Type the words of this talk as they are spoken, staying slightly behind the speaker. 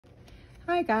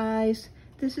Hi guys,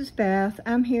 this is Beth.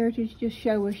 I'm here to just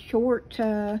show a short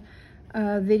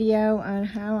video on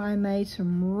how I made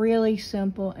some really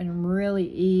simple and really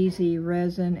easy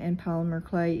resin and polymer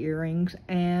clay earrings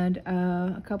and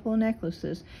a couple of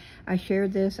necklaces. I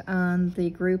shared this on the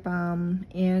group I'm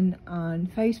in on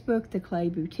Facebook, the Clay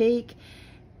Boutique,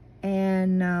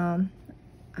 and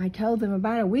I told them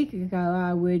about a week ago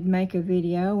I would make a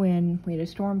video, and we had a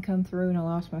storm come through and I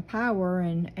lost my power,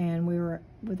 and we were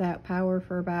without power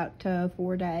for about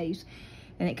 4 days,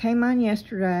 and it came on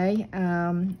yesterday,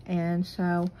 and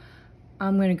so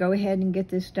I'm going to go ahead and get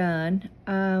this done.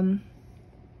 They're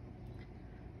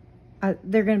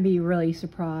going to be really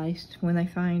surprised when they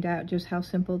find out just how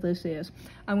simple this is.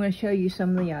 I'm going to show you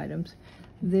some of the items.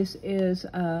 This is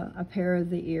a pair of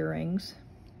the earrings.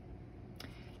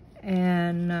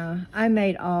 And I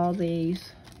made all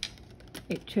these.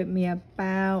 It took me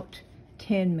about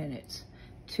 10 minutes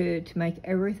to make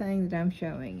everything that I'm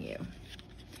showing you.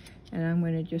 And I'm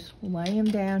going to just lay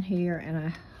them down here, and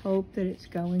I hope that it's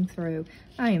going through.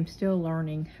 I am still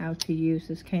learning how to use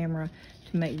this camera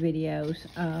to make videos.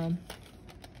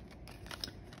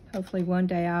 Hopefully one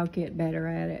day I'll get better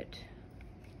at it.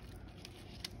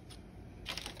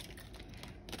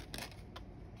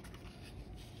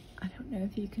 I don't know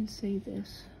if you can see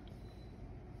this.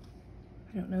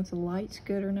 I don't know if the light's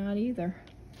good or not either.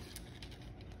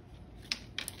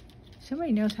 If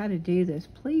somebody knows how to do this,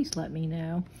 please let me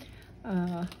know.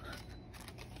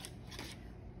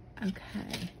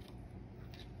 Okay.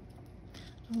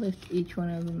 I'll lift each one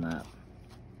of them up.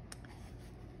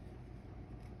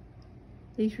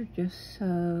 These are just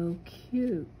so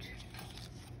cute.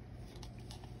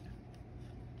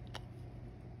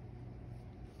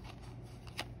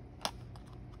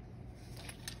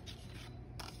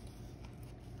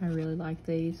 I really like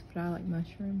these, but I like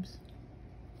mushrooms.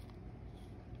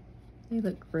 They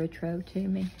look retro to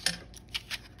me.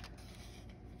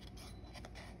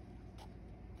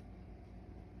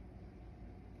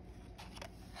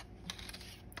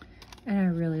 And I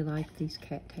really like these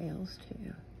cattails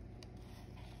too.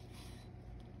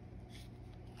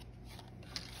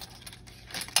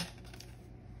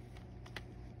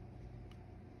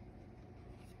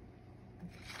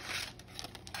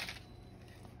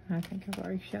 I think I've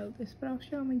already showed this, but I'll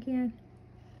show them again.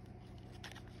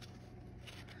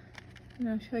 And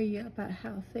I'll show you about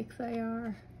how thick they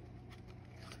are.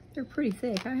 They're pretty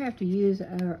thick. I have to use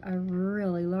a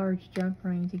really large jump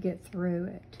ring to get through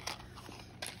it.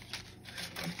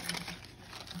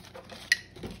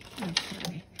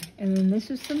 Okay. And then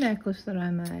this is the necklace that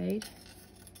I made.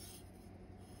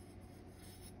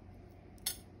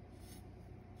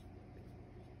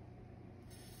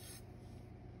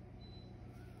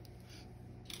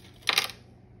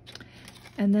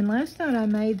 And then last night I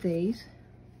made these.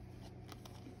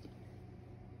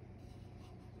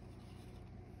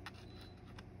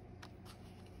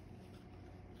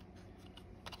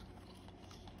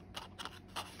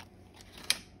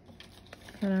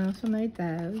 And I also made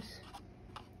those.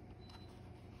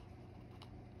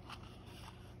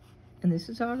 And this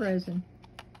is all resin.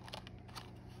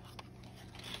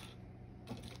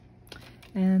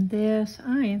 And this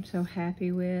I am so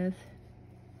happy with.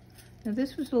 Now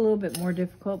this was a little bit more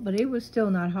difficult, but it was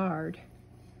still not hard.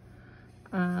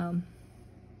 And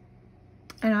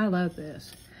I love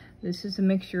this. This is a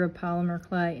mixture of polymer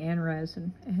clay and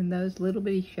resin. And those little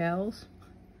bitty shells,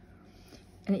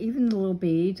 and even the little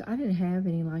beads, I didn't have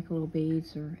any like little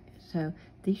beads, so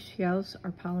these shells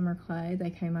are polymer clay. They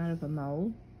came out of a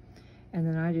mold. And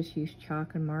then I just used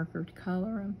chalk and marker to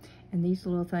color them. And these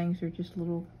little things are just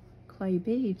little clay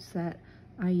beads that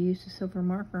I used a silver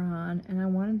marker on, and I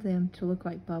wanted them to look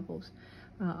like bubbles.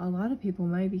 A lot of people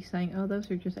may be saying, oh,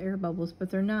 those are just air bubbles, but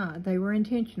they're not. They were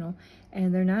intentional,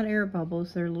 and they're not air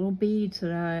bubbles. They're little beads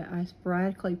that I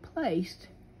sporadically placed,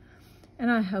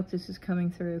 and I hope this is coming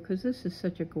through, because this is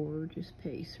such a gorgeous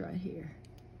piece right here.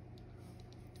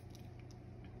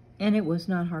 And it was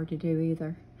not hard to do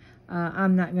either.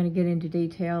 I'm not going to get into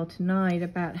detail tonight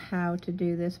about how to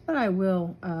do this, but I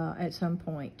will at some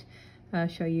point.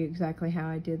 Show you exactly how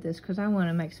I did this, because I want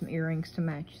to make some earrings to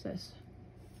match this.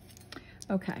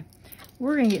 Okay,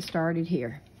 we're going to get started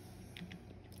here.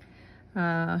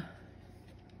 I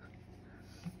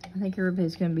think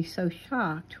everybody's going to be so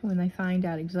shocked when they find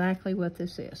out exactly what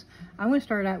this is. I'm going to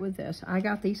start out with this. I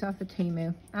got these off of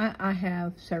Temu. I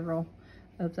have several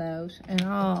of those, and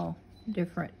all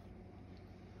different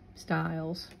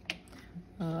styles.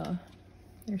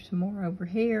 There's some more over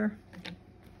here.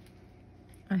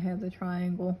 I have the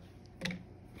triangle.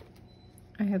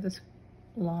 I have this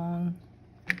long.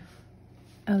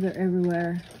 Oh, they're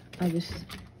everywhere.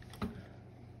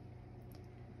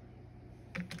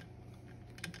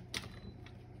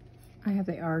 I have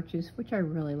the arches, which I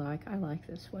really like. I like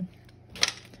this one.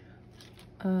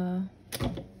 And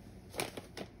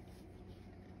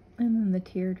then the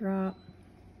teardrop.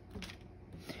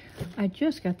 I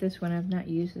just got this one. I've not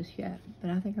used this yet, but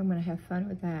I think I'm going to have fun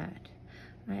with that.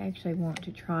 I actually want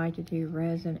to try to do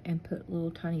resin and put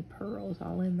little tiny pearls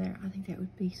all in there. I think that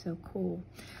would be so cool.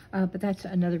 But that's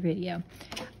another video.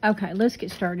 Okay, let's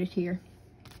get started here.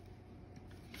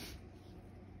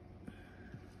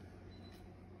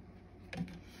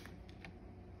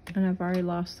 And I've already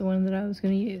lost the one that I was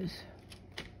going to use.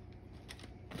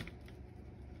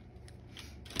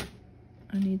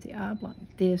 I need the oblong.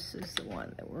 This is the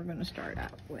one that we're going to start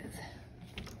out with.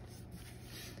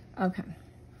 Okay.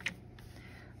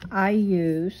 I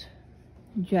use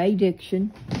J.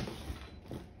 Diction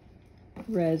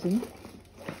resin.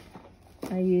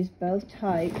 I use both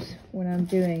types when I'm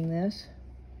doing this.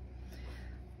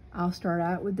 I'll start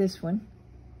out with this one.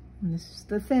 And this is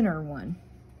the thinner one.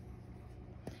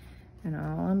 And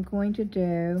all I'm going to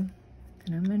do,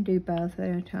 and I'm going to do both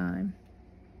at a time.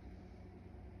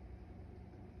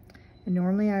 And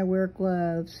normally I wear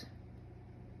gloves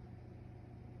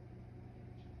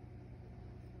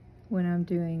when I'm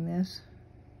doing this.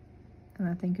 And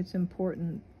I think it's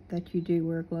important that you do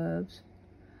wear gloves.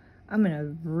 I'm in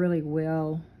a really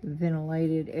well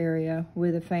ventilated area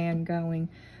with a fan going.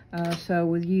 So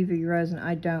with UV resin,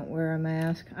 I don't wear a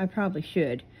mask. I probably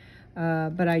should,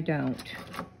 but I don't.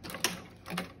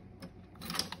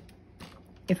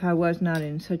 If I was not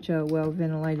in such a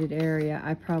well-ventilated area,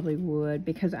 I probably would,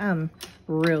 because I'm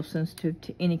real sensitive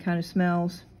to any kind of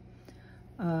smells.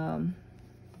 And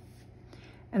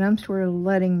I'm sort of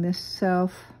letting this self-level.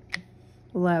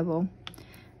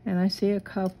 And I see a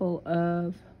couple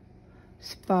of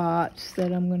spots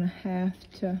that I'm going to have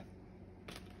to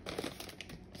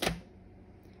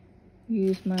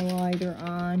use my lighter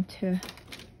on to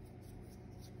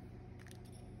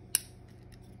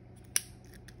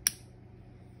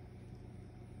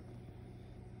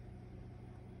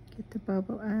the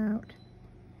bubble out.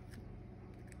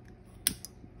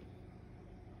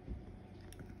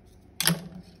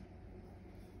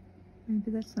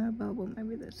 Maybe that's not a bubble,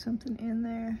 maybe that's something in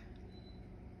there.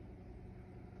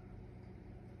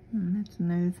 And that's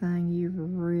another thing you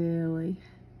really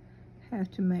have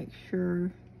to make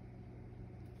sure.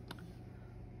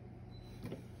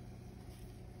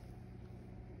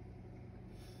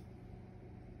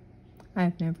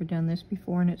 I've never done this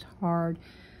before and it's hard.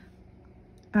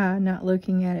 Not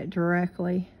looking at it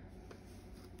directly.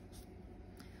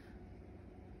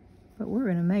 But we're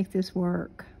going to make this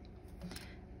work.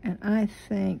 And I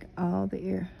think all the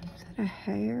ear... Is that a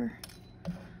hair?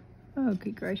 Oh,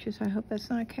 good gracious. I hope that's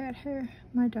not a cat hair.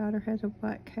 My daughter has a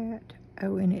black cat.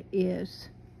 Oh, and it is.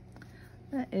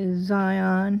 That is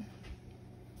Zion.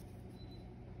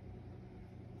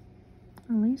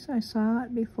 At least I saw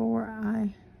it before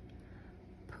I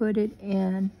put it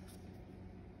in.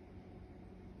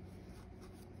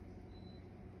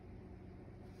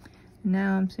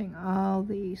 Now I'm seeing all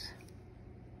these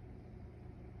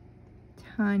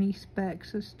tiny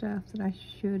specks of stuff that I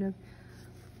should have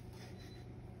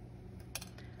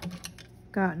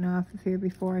gotten off of here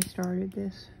before I started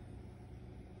this.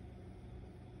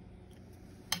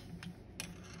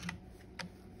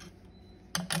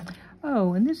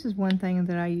 Oh, and this is one thing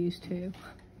that I use too.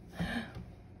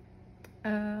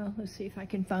 Let's see if I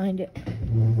can find it.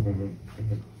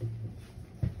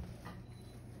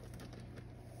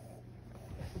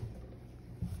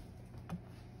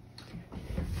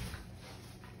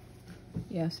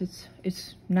 Yes,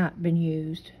 it's not been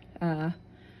used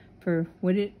for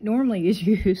what it normally is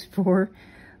used for,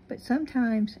 but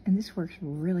sometimes, and this works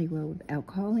really well with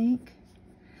alcohol ink,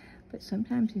 but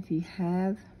sometimes if you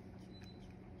have,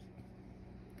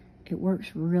 it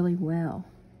works really well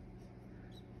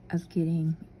of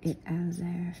getting it out of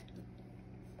there.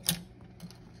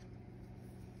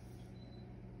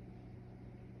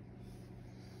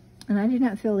 And I did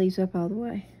not fill these up all the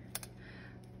way.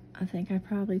 I think I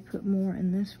probably put more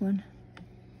in this one.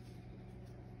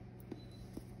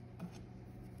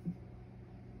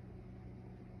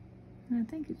 And I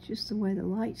think it's just the way the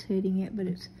light's hitting it, but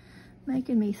it's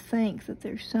making me think that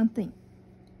there's something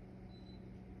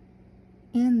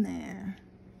in there.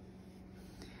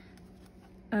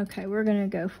 Okay, we're gonna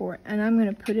go for it. And I'm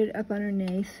gonna put it up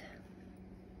underneath.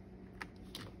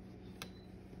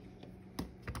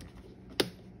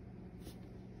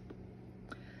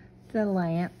 The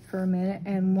lamp for a minute,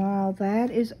 and while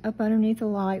that is up underneath the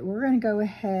light, we're going to go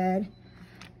ahead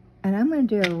and I'm going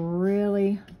to do a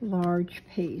really large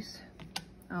piece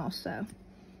also,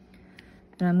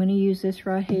 and I'm going to use this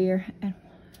right here, and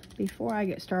before I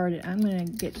get started, I'm going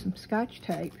to get some Scotch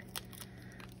tape.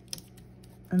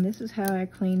 And this is how I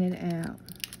clean it out.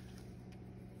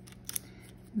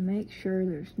 Make sure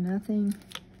there's nothing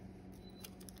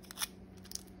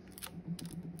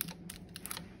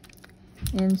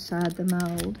inside the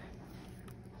mold.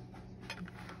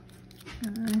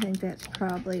 I think that's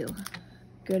probably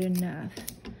good enough.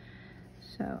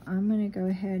 So I'm going to go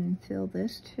ahead and fill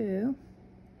this too.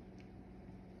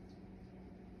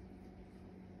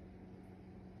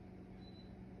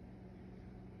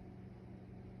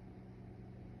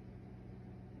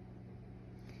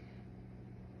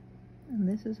 And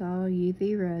this is all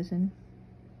UV resin.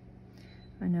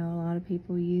 I know a lot of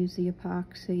people use the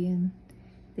epoxy and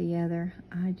the other.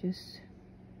 I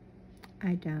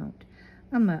don't.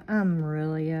 I'm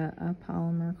really a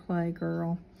polymer clay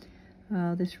girl.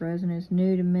 This resin is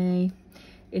new to me.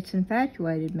 It's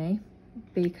infatuated me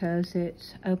because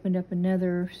it's opened up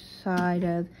another side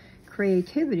of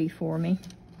creativity for me.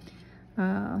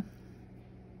 And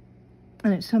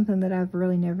it's something that I've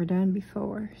really never done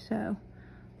before, so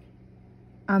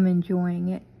I'm enjoying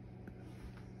it.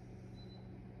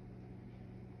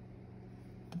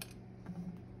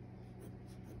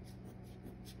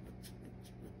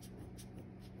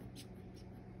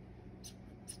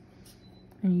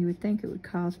 And you would think it would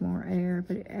cause more air,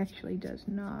 but it actually does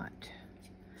not.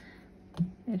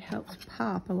 It helps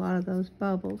pop a lot of those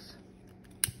bubbles.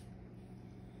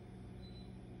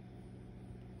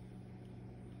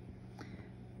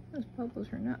 Those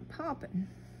bubbles are not popping.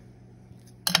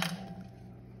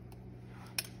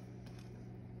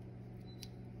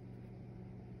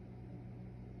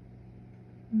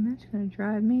 And that's going to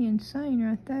drive me insane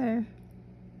right there.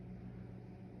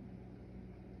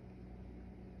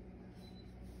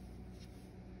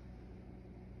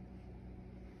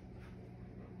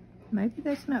 Maybe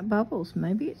that's not bubbles,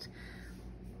 maybe it's,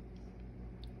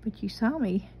 but you saw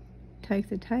me take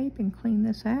the tape and clean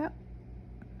this out.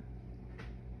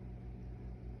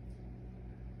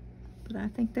 But I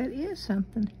think that is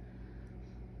something.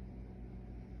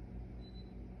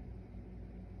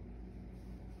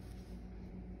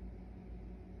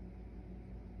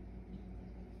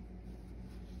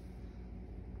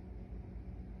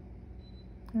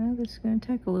 Well, this is going to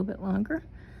take a little bit longer.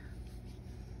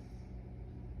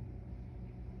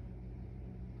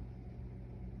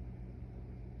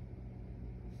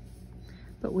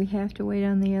 But we have to wait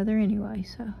on the other anyway,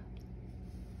 so.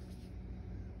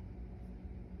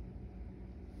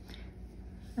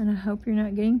 And I hope you're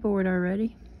not getting bored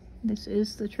already. This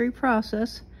is the true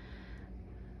process.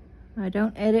 I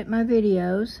don't edit my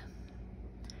videos.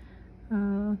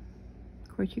 Of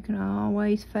course, you can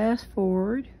always fast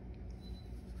forward.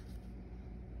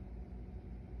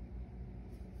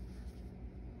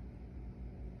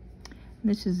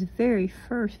 This is the very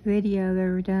first video I've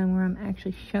ever done where I'm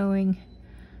actually showing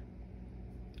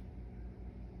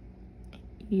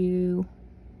you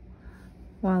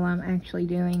while I'm actually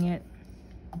doing it.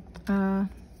 That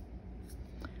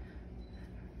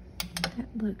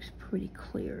looks pretty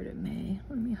clear to me.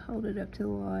 Let me hold it up to the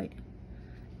light.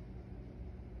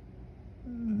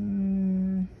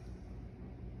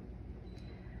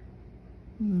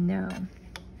 No,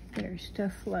 there's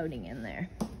stuff floating in there.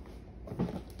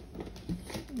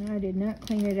 I did not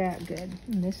clean it out good.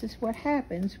 And this is what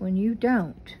happens when you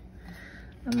don't.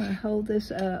 I'm going to hold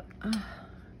this up.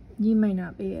 You may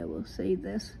not be able to see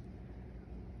this,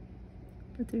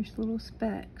 but there's little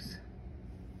specks.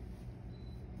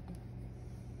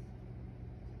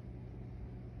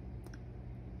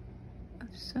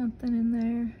 Of something in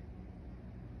there.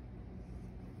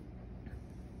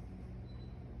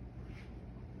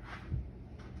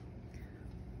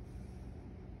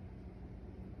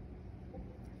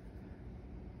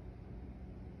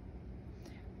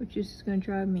 Which is going to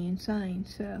drive me insane.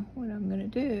 So what I'm going to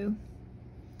do,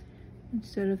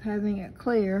 instead of having it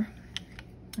clear,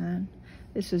 and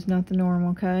this is not the norm,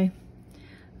 okay?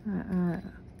 I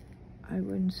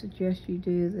wouldn't suggest you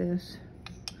do this,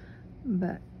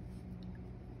 but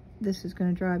this is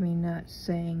going to drive me nuts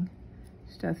seeing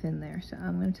stuff in there. So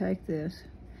I'm going to take this,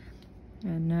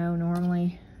 and no,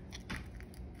 normally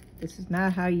this is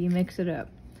not how you mix it up,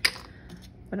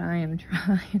 but I am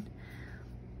trying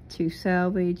to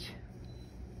salvage,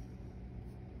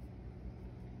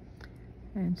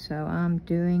 and so I'm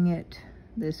doing it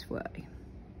this way.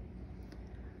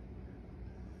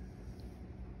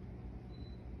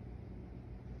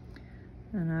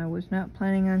 And I was not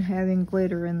planning on having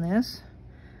glitter in this,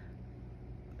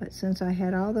 but since I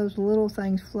had all those little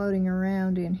things floating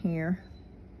around in here,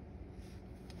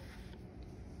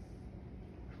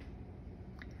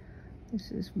 this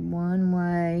is one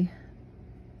way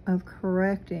of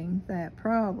correcting that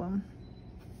problem.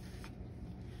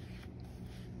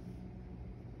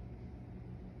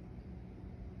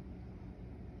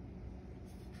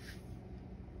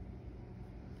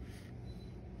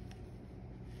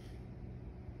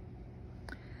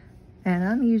 And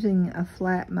I'm using a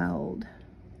flat mold.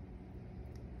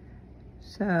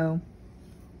 So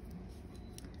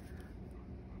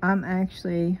I'm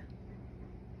actually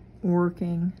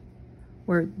working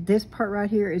where this part right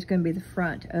here is going to be the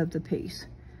front of the piece.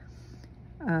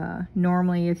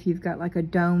 Normally if you've got like a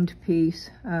domed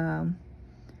piece, the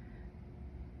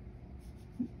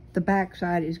back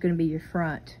side is going to be your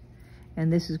front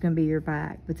and this is going to be your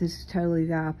back, but this is totally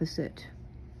the opposite.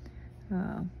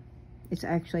 It's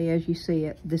actually, as you see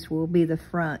it, this will be the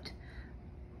front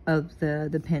of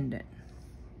the pendant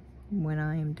when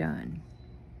I am done.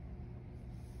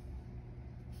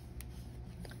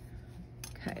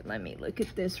 Okay, let me look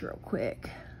at this real quick.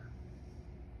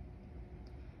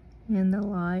 In the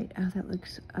light, oh, that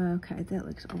looks, okay, that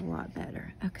looks a lot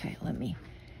better. Okay, let me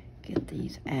get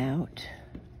these out.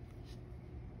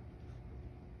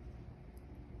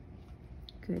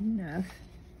 Good enough.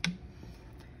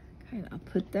 Okay, I'll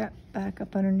put that back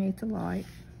up underneath the light.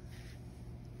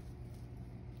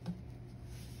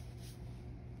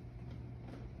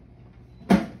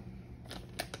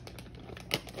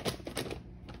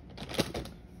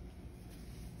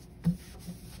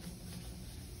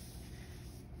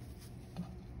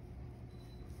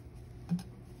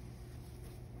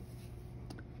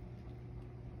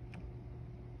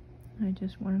 I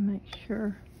just want to make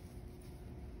sure.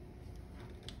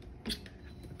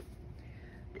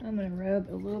 I'm going to rub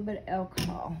a little bit of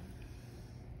alcohol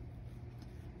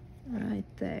right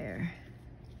there.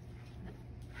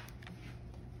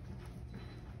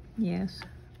 Yes,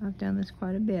 I've done this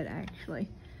quite a bit actually.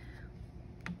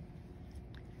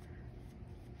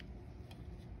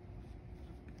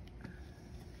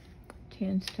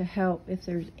 Tends to help if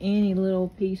there's any little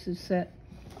pieces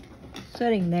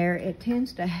sitting there. It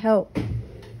tends to help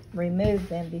remove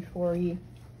them before you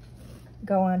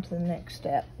go on to the next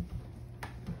step.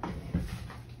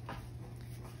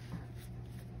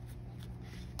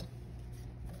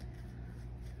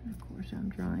 I'm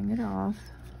drying it off.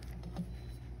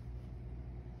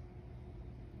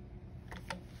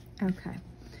 Okay,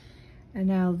 and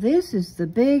now this is the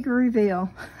big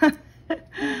reveal. It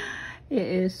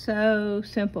is so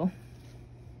simple.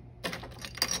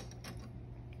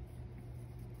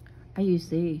 I use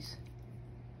these.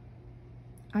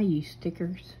 I use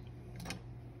stickers.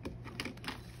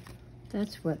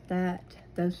 That's what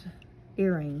those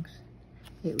earrings,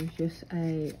 it was just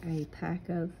a pack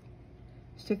of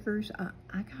stickers.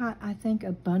 I got, I think,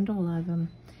 a bundle of them,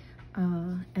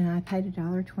 and I paid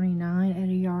 $1.29 at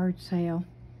a yard sale.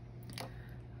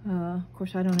 Of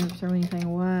course, I don't ever throw anything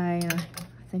away, and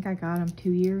I think I got them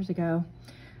 2 years ago,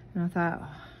 and I thought,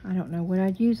 I don't know what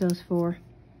I'd use those for.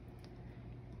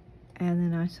 And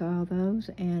then I saw those,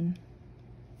 and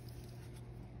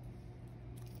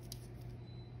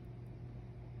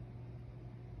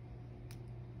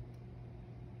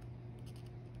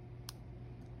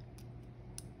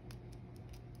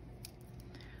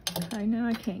okay, now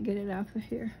I can't get it off of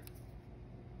here.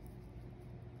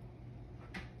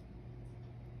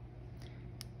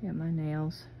 Yeah, my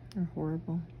nails are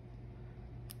horrible.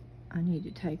 I need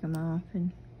to take them off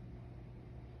and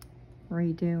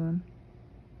redo them.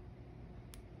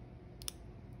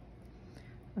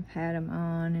 I've had them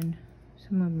on, and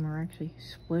some of them are actually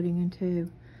splitting in two.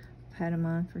 I've had them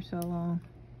on for so long.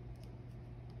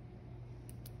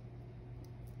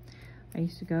 I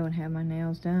used to go and have my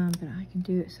nails done, but I can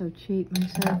do it so cheap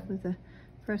myself with the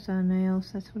press-on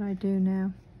nails. That's what I do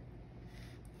now.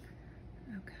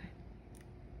 Okay.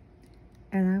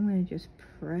 And I'm going to just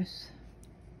press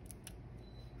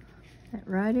that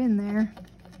right in there.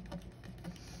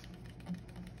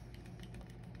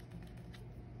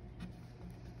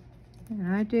 And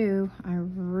I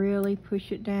really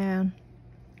push it down.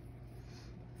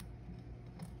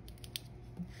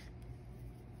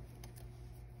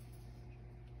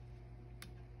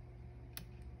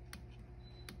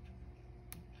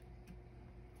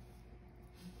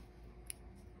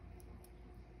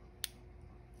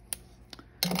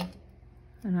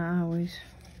 And I always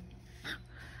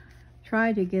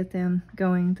try to get them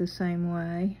going the same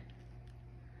way.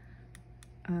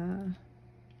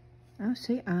 Oh,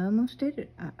 see, I almost did it.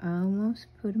 I almost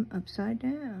put them upside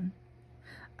down.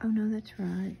 Oh, no, that's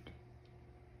right.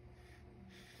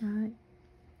 Right?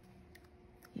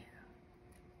 Yeah.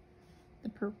 The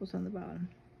purple's on the bottom.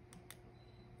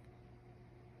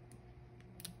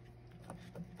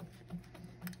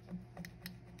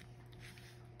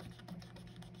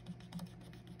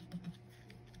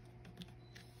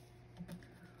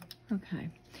 Okay,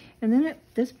 and then at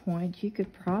this point, you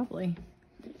could probably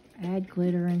add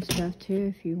glitter and stuff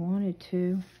too if you wanted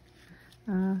to.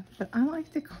 But I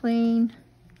like the clean,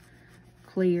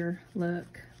 clear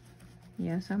look.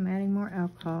 Yes, I'm adding more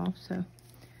alcohol, so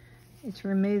it's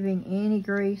removing any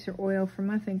grease or oil from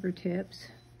my fingertips.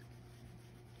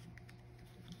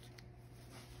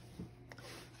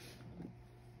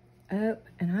 Oh,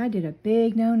 and I did a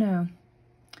big no-no.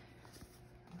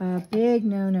 A big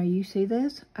no-no. You see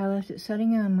this? I left it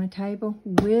sitting on my table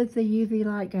with the UV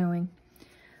light going.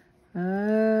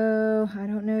 Oh, I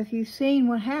don't know if you've seen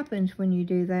what happens when you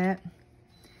do that,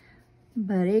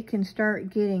 but it can start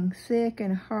getting thick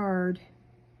and hard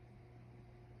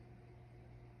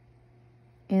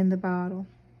in the bottle.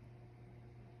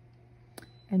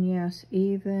 And yes,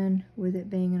 even with it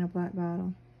being in a black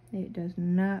bottle, it does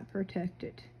not protect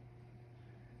it.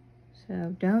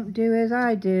 So don't do as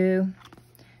I do.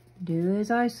 Do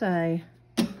as I say.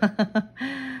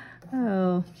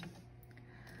 Oh.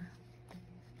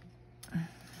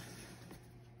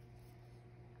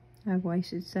 I've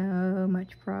wasted so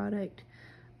much product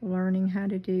learning how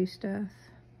to do stuff.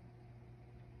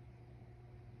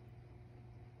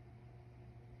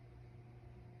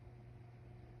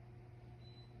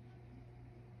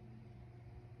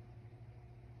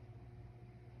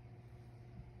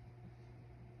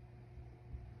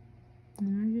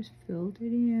 And I just filled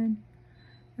it in.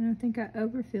 And I think I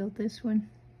overfilled this one.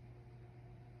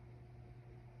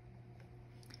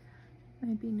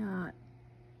 Maybe not.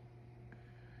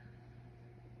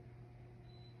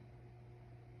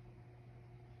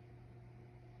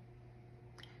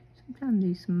 Sometimes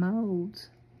these molds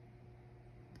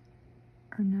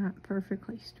are not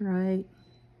perfectly straight.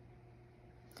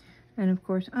 And of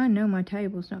course, I know my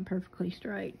table's not perfectly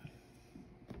straight.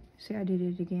 See, I did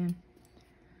it again.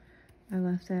 I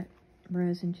left that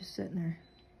resin just sitting there.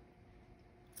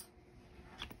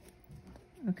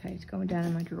 Okay, it's going down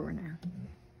in my drawer now.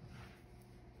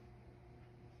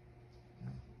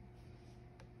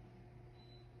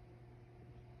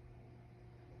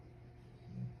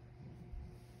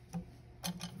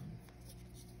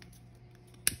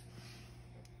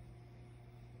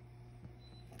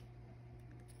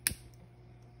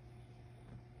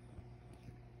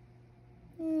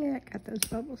 Yeah, I got those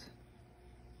bubbles.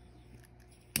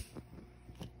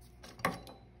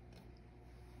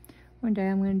 One day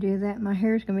I'm going to do that. My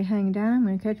hair's going to be hanging down. I'm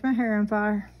going to catch my hair on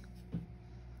fire.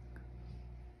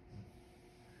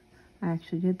 I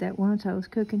actually did that once. I was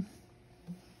cooking.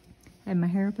 Had my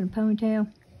hair up in a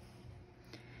ponytail.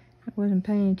 I wasn't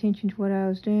paying attention to what I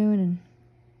was doing, and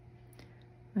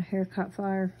my hair caught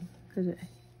fire because it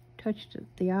touched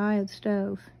the eye of the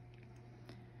stove.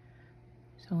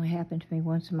 It's only happened to me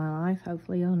once in my life.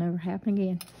 Hopefully it'll never happen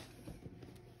again.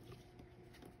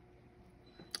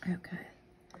 Okay.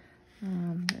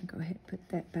 I'm going to go ahead and put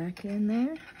that back in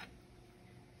there.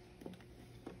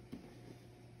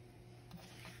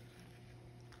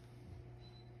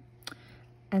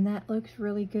 And that looks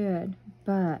really good.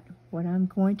 But what I'm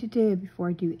going to do before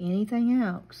I do anything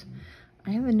else, I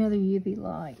have another UV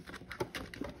light.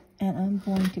 And I'm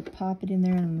going to pop it in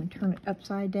there, and I'm going to turn it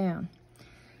upside down.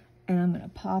 And I'm going to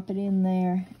pop it in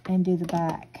there and do the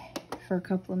back for a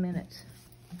couple of minutes.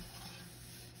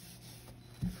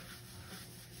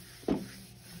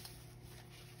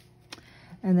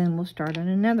 And then we'll start on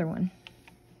another one.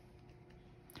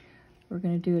 We're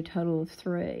going to do a total of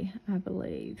 3, I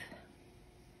believe.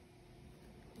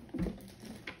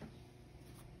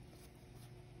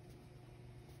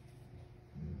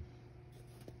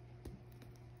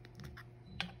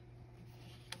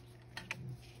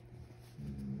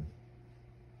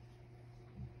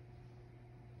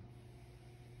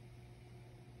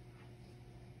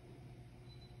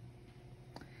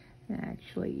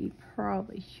 Actually, you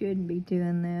probably shouldn't be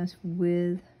doing this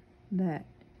with that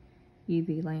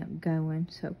UV lamp going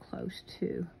so close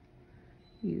to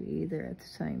you either at the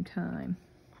same time.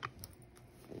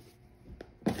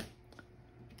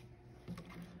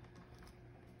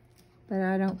 But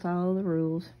I don't follow the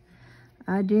rules.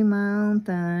 I do my own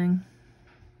thing.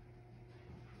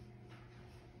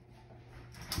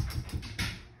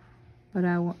 But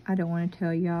I don't want to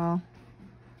tell y'all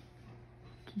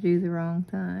to do the wrong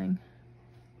thing.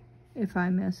 If I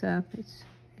mess up, it's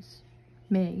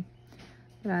me.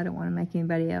 But I don't want to make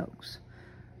anybody else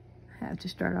have to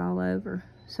start all over.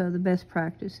 So the best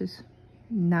practice is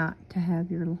not to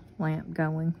have your lamp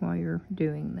going while you're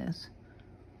doing this.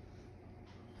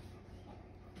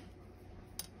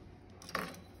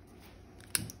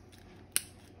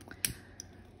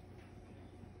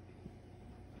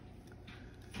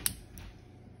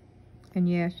 And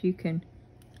yes, you can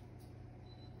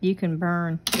you can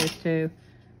burn this too.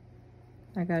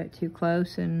 I got it too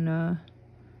close, and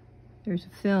there's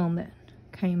a film that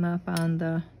came up on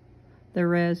the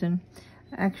resin.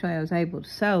 Actually, I was able to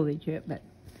salvage it, but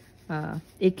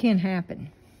it can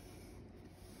happen.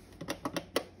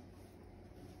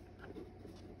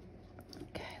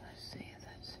 Okay, let's see if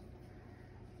that's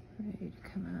ready to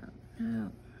come out.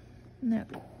 No, not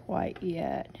quite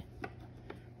yet.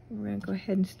 We're going to go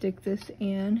ahead and stick this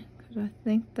in, because I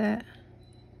think that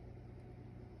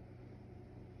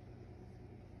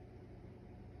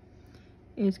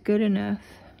is good enough.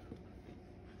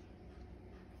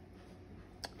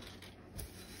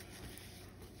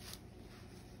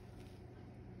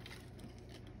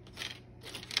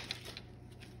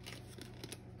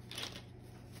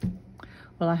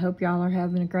 Well, I hope y'all are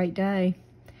having a great day.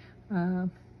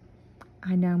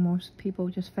 I know most people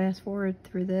just fast forward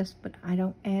through this, but I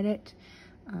don't edit.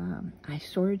 I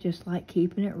sort of just like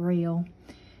keeping it real.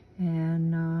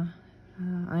 And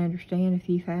I understand if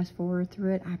you fast forward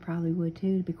through it, I probably would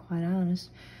too, to be quite honest.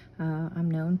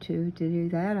 I'm known to do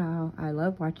that. I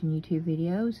love watching YouTube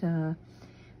videos.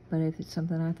 But if it's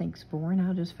something I think is boring,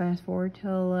 I'll just fast forward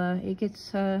till it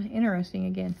gets interesting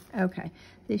again. Okay,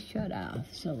 this shut off,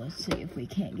 so let's see if we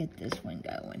can't get this one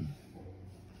going.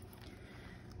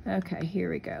 Okay,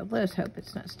 here we go. Let's hope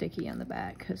it's not sticky on the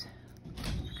back, because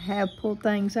I have pulled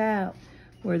things out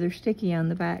where they're sticky on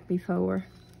the back before.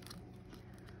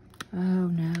 Oh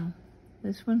no,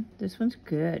 this one's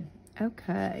good.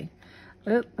 Okay.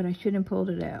 Oh, but I shouldn't have pulled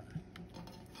it out.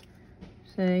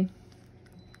 See?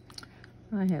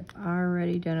 I have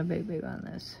already done a boo-boo on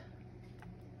this.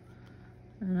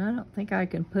 And I don't think I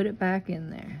can put it back in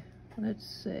there. Let's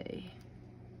see.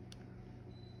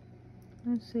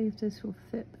 Let's see if this will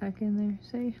fit back in there.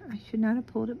 See, I should not have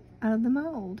pulled it out of the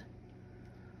mold.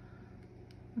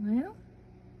 Well,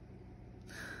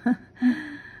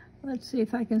 let's see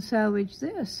if I can salvage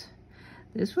this.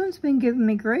 This one's been giving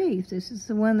me grief. This is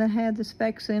the one that had the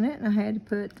specks in it, and I had to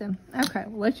put them. Okay,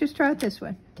 well, let's just try it this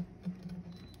way.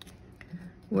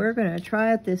 We're going to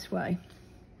try it this way.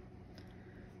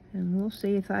 And we'll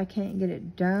see if I can't get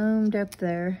it domed up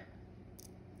there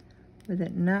with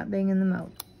it not being in the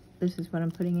mold. This is what I'm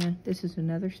putting in. This is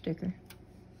another sticker.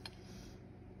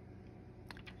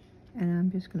 And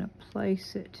I'm just going to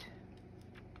place it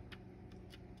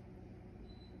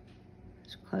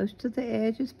as close to the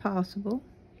edge as possible.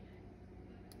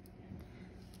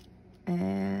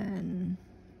 And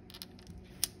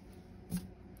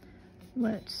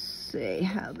let's see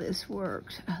how this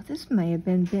works. Oh, this may have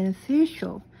been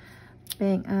beneficial,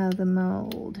 being out of the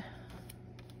mold.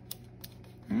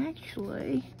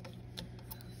 Actually,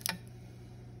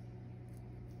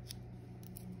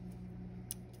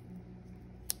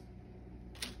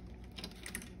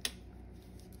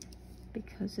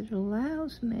 because it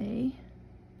allows me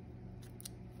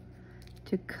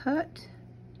to cut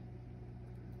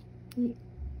the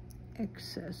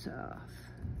excess off.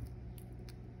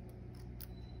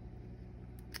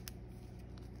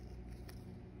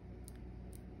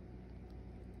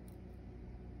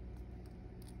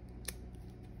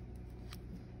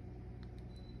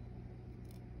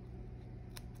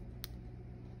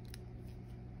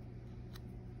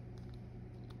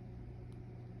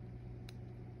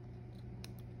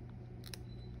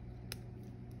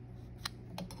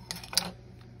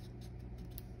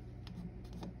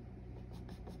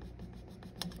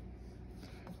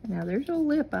 Now there's a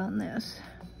lip on this,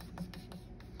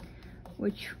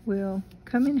 which will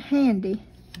come in handy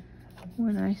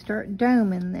when I start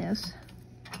doming this.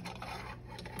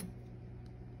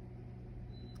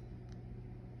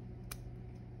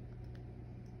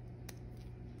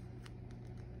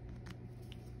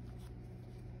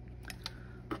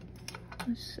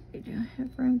 Let's see, do I have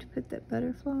room to put that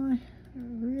butterfly? I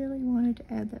really wanted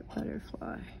to add that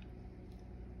butterfly.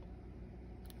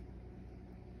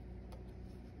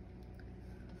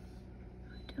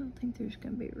 I don't think there's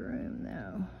going to be room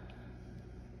though.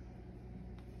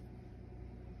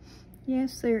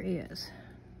 Yes, there is.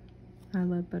 I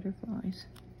love butterflies.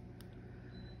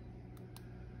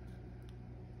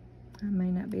 I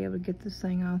may not be able to get this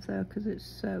thing off though because it's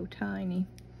so tiny.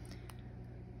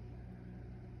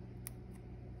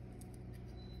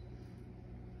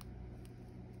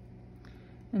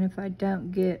 And if I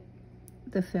don't get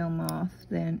the film off,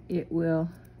 then it will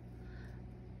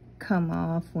come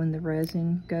off when the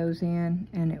resin goes in,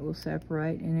 and it will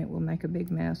separate and it will make a big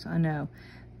mess. I know,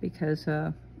 because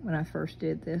when I first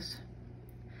did this,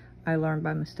 I learned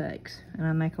by mistakes, and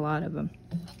I make a lot of them.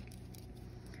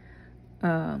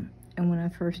 And when I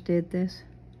first did this,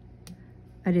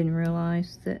 I didn't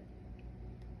realize that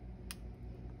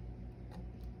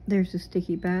there's a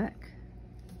sticky back.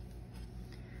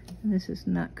 And this is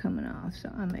not coming off,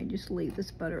 so I may just leave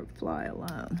this butterfly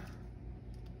alone.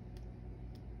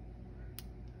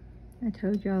 I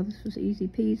told y'all this was easy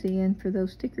peasy, and for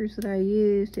those stickers that I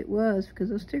used, it was, because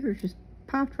those stickers just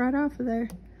popped right off of there.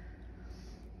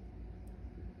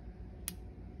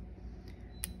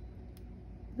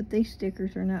 But these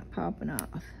stickers are not popping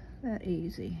off that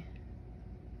easy.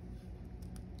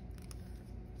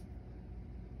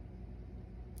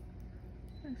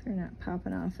 They're not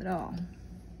popping off at all.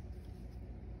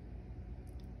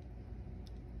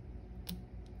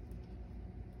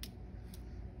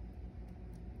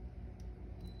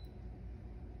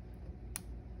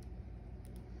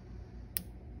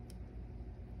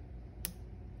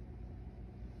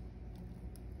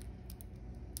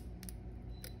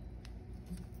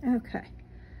 Okay,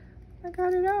 I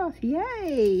got it off,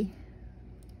 yay!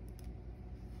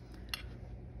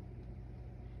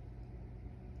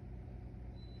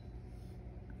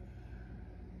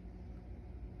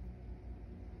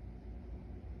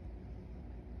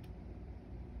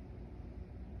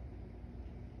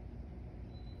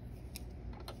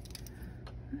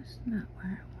 That's not where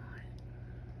I want it.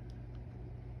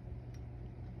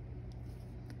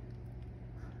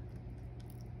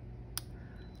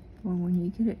 Well, when you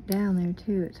get it down there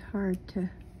too, it's hard to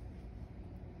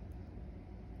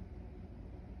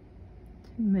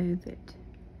move it.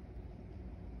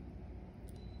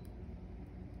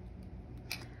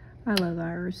 I love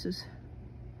irises.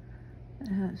 It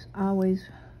has always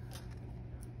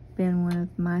been one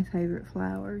of my favorite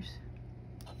flowers.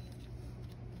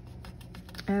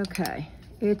 Okay,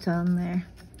 it's on there.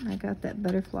 I got that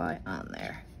butterfly on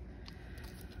there.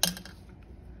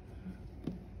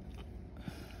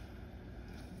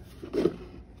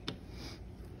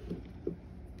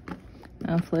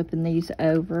 I'm flipping these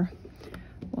over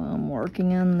while I'm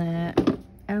working on that.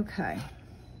 Okay.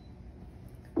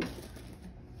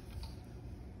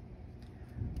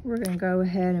 We're going to go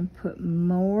ahead and put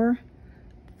more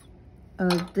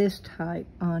of this type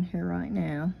on here right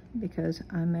now because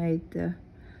I made the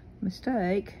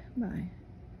mistake by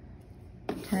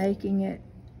taking it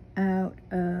out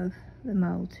of the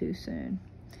mold too soon.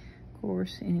 Of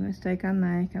course, any mistake I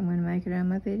make, I'm going to make it on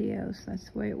my videos. That's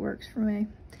the way it works for me.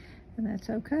 And that's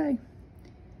okay.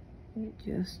 It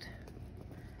just,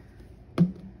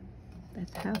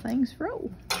 that's how things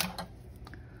roll.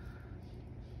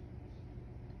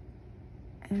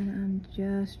 And I'm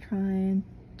just trying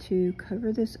to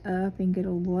cover this up and get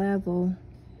a level.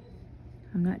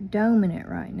 I'm not doming it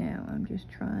right now. I'm just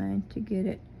trying to get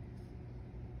it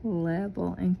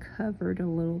level and covered a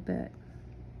little bit.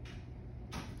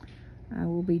 I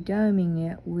will be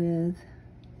doming it with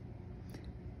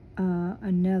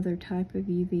another type of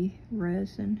UV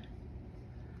resin,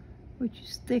 which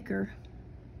is thicker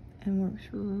and works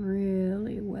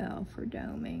really well for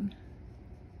doming.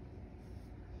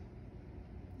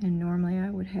 And normally I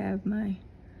would have my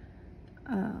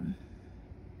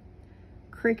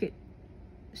Cricut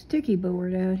sticky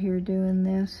board out here doing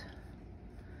this,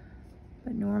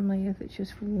 but normally if it's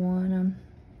just one I'm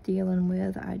dealing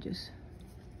with, I just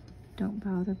don't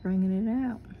bother bringing it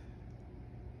out.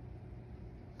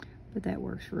 But that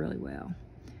works really well.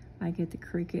 I get the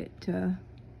Cricut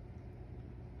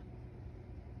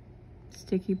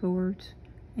sticky boards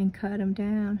and cut them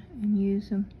down and use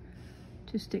them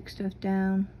to stick stuff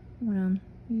down when I'm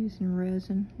using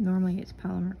resin. Normally it's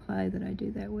polymer clay that I do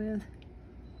that with.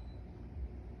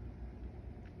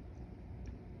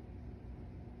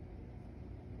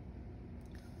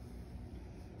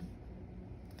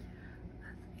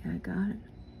 I think I got it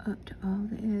up to all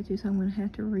the edges. I'm going to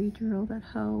have to re-drill that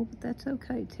hole, but that's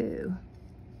okay too.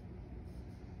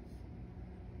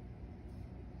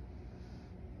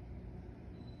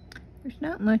 There's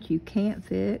not much you can't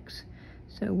fix.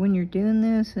 So when you're doing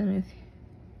this, and if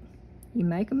you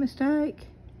make a mistake,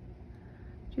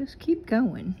 just keep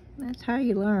going. That's how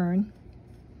you learn.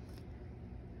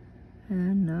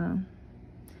 And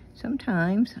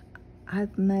sometimes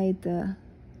I've made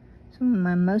some of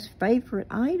my most favorite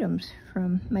items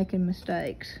from making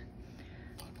mistakes.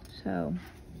 So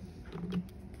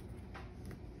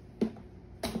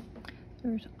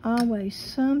there's always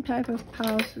some type of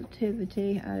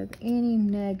positivity out of any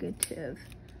negative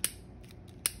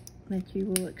that you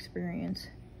will experience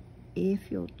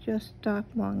if you'll just stop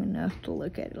long enough to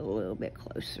look at it a little bit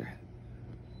closer.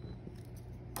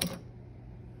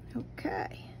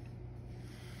 Okay.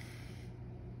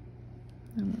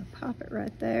 I'm going to pop it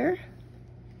right there.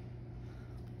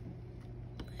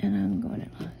 And I'm going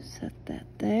to set that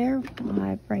there while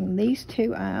I bring these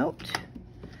two out.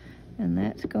 And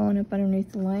that's going up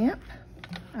underneath the lamp.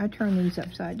 I turned these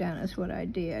upside down, is what I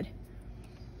did.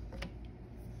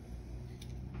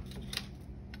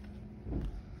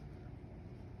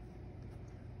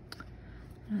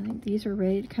 I think these are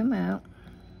ready to come out.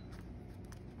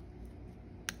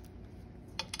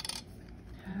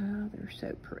 Oh, they're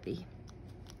so pretty.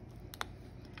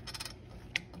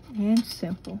 And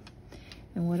simple.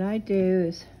 And what I do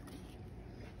is,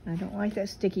 I don't like that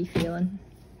sticky feeling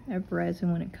of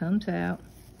resin when it comes out.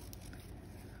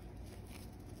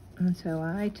 And so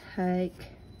I take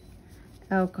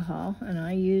alcohol, and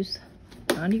I use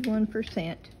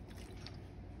 91%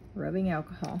 rubbing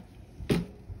alcohol.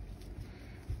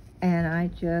 And I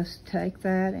just take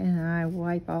that and I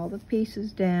wipe all the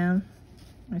pieces down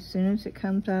as soon as it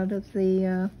comes out of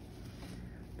the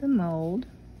mold.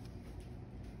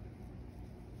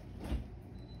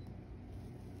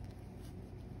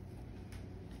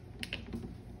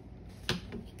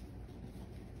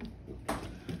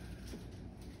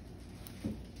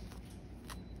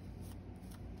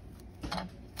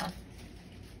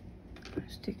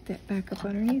 Stick that back up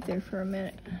underneath there for a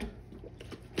minute.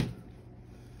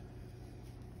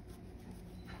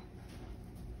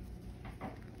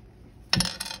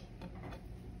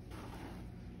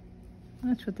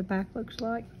 That's what the back looks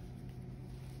like.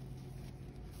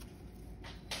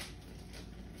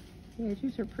 The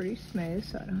edges are pretty smooth,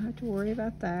 so I don't have to worry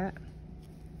about that.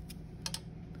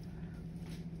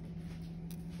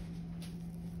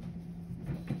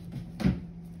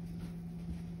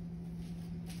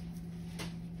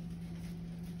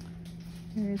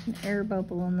 There's an air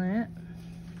bubble on that.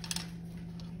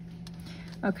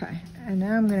 Okay, and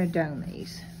now I'm going to dome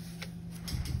these.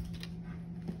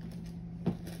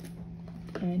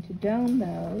 And to dome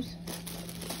those,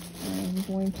 I'm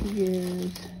going to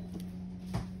use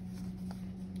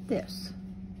this.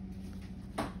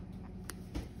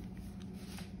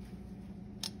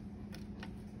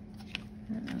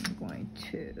 And I'm going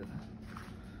to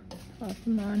pop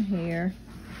them on here.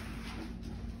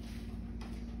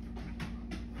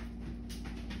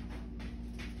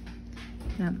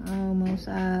 I'm almost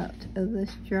out of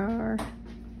this jar.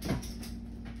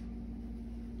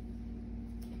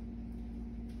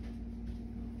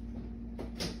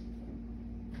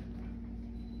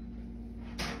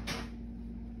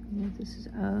 This is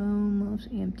almost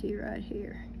empty right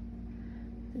here.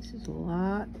 This is a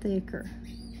lot thicker.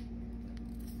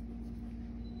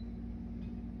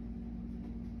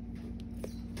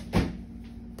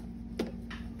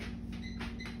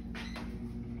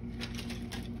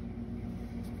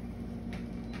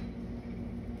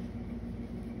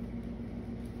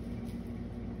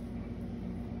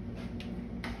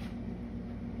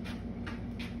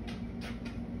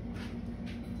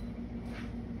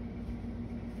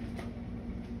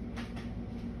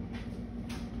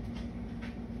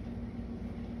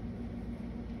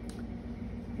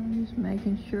 I'm just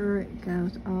making sure it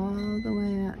goes all the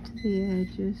way out to the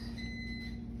edges.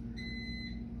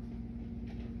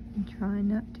 And try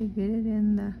not to get it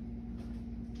in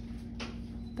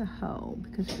the hole,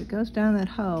 because if it goes down that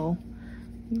hole,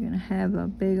 you're going to have a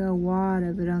big old wad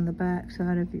of it on the back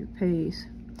side of your piece.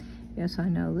 Yes, I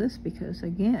know this because,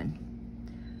 again,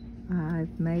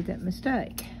 I've made that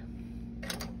mistake.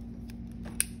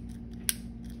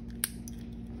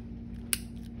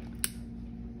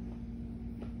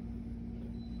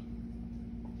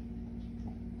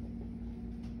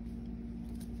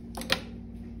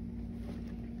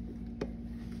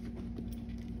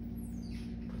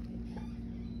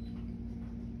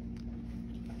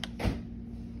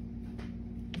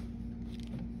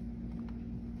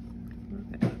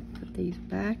 These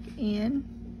back in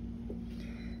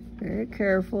very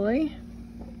carefully.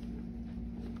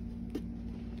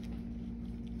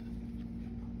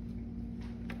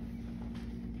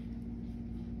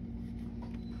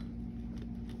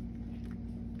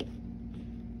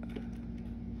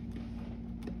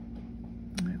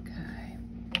 Okay,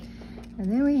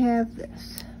 and then we have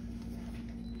this.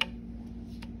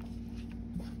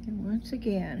 And once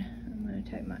again, I'm going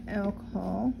to take my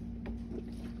alcohol.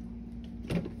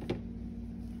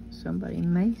 Somebody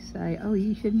may say, oh,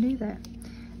 you shouldn't do that.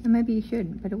 And maybe you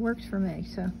shouldn't, but it works for me,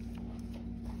 so.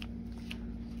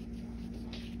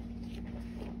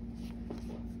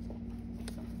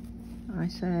 I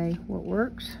say what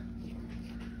works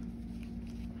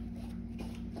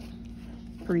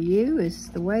for you is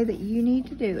the way that you need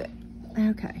to do it.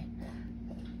 Okay,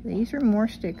 these are more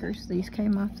stickers. These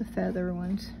came off the feather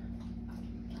ones.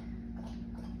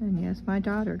 And yes, my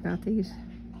daughter got these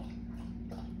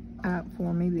out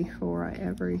for me before I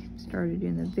ever started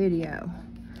in the video,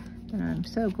 and I'm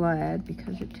so glad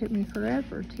because it took me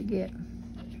forever to get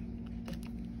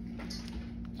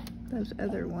those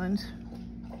other ones.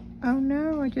 Oh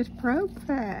no, I just broke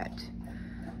that.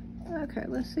 Okay,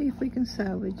 let's see if we can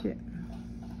salvage it.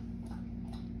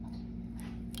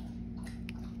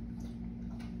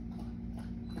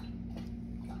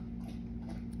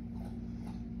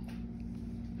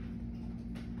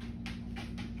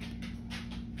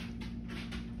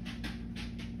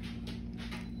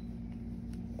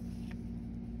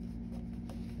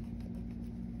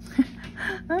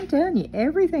 I'm telling you,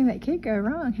 everything that could go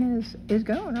wrong is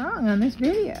going wrong on this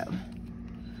video.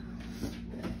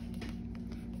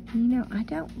 You know, I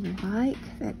don't like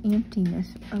that emptiness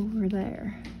over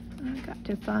there. I've got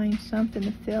to find something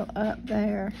to fill up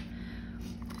there.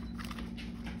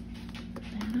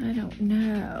 And I don't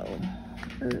know.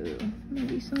 Ooh,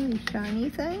 maybe some of these shiny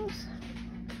things?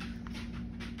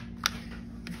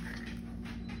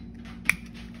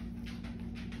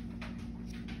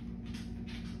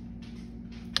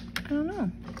 I don't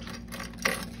know.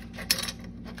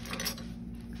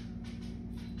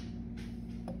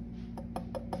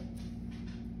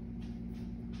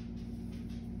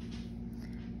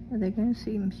 Are they going to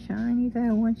seem shiny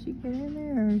though once you get in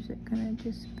there, or is it going to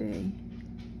just be?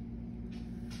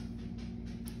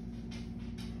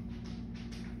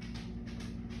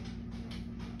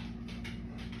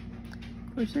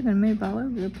 Of course, they're going to move all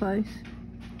over the place.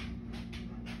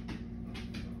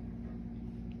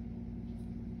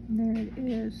 There it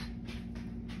is.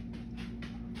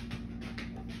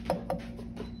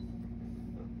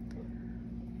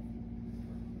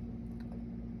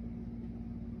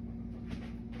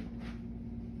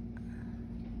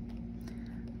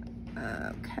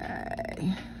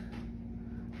 Okay.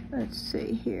 Let's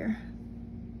see here.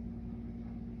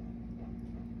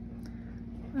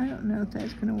 I don't know if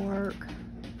that's going to work.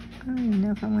 I don't even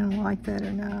know if I'm going to like that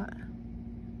or not.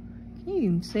 Can you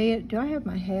even see it? Do I have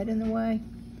my head in the way?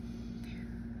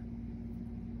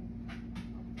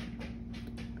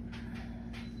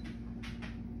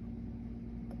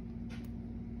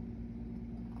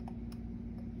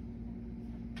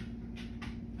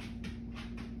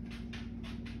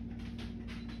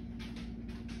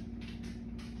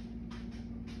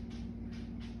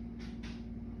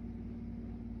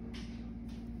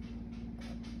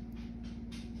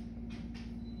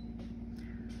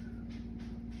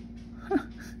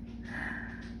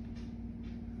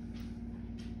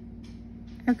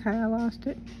 Okay, I lost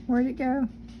it. Where'd it go?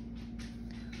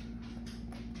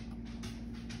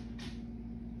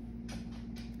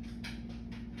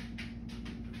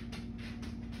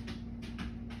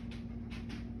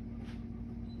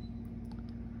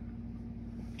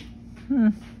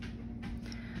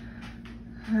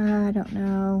 I don't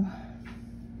know.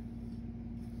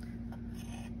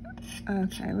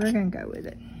 Okay, we're gonna go with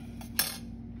it.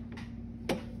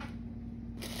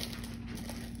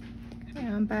 Okay,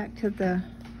 I'm back to the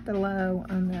low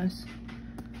on this.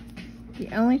 The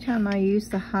only time I use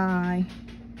the high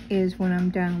is when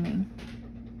I'm doming.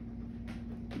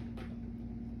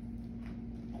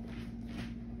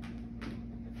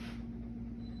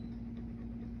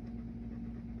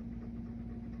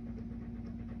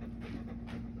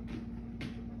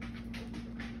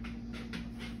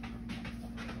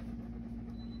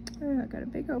 Oh, I got a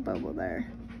big old bubble there.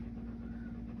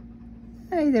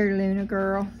 Hey there, Luna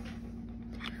girl.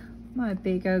 My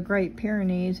big old Great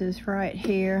Pyrenees is right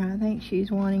here. I think she's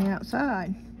wanting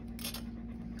outside.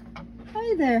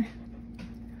 Hey there.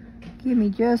 Give me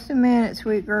just a minute,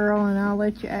 sweet girl, and I'll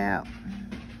let you out.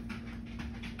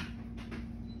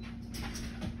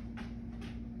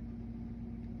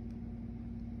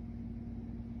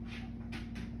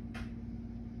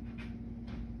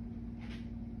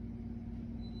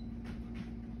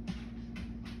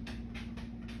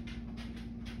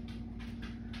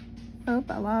 Oh,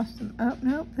 I lost them. Oh,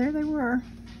 nope, there they were.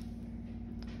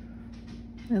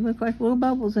 They look like little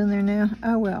bubbles in there now.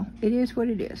 Oh well, it is what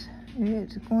it is.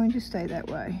 It's going to stay that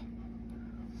way.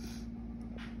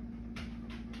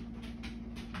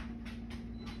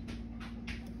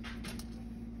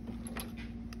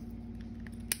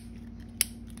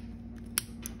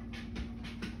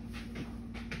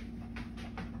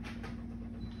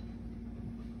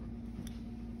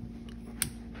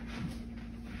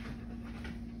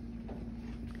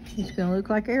 It's going to look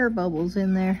like air bubbles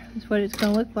in there. That's what it's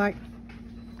going to look like.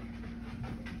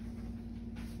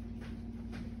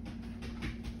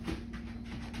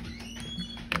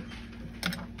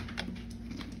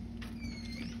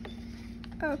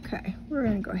 Okay, we're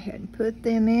going to go ahead and put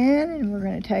them in, and we're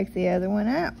going to take the other one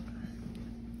out.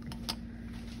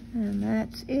 And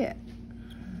that's it.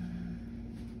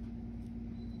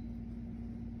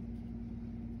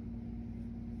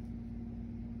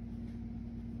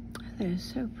 That is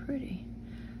so pretty.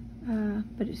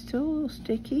 but it's still a little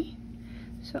sticky.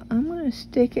 So I'm going to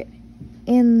stick it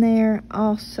in there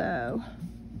also.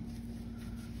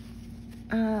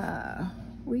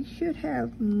 We should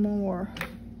have more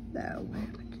though.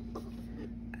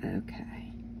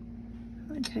 Okay, I'm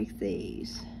going to take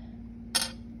these.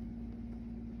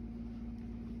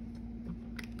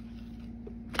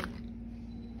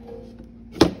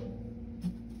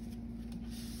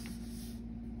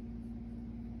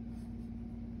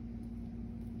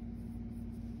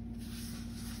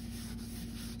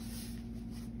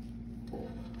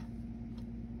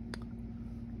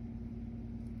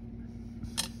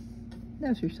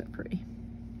 Those are so pretty.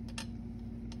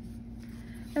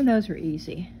 And those are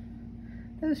easy.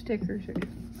 Those stickers are,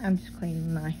 I'm just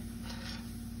cleaning my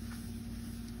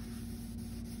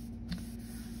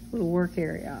little work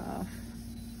area off.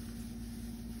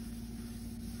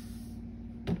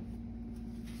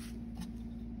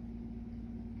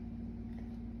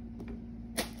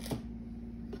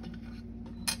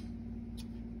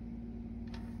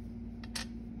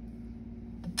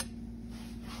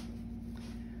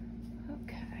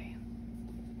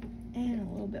 And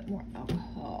a little bit more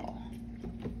alcohol.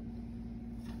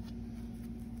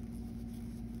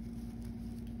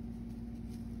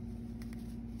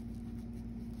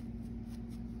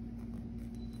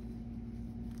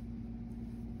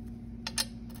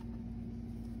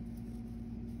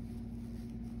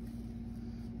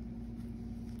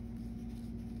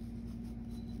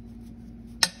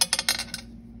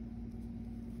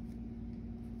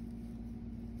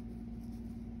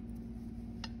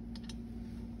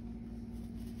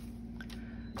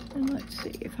 And let's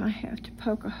see if I have to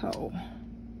poke a hole.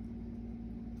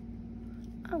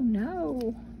 Oh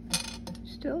no,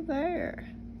 still there.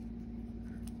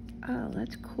 Oh,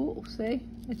 that's cool, see?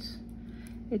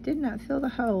 It did not fill the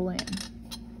hole in.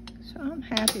 So I'm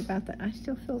happy about that. I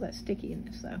still feel that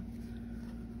stickiness though.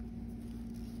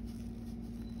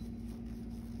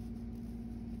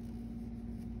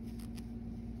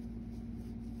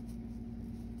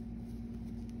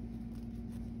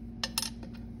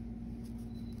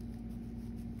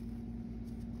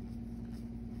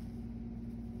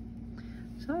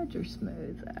 Sides are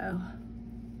smooth though.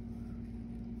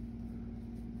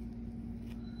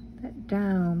 That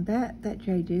dome, that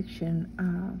J. Diction,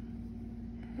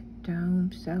 that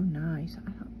dome's so nice. I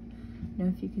don't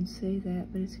know if you can see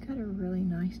that, but it's got a really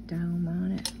nice dome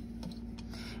on it.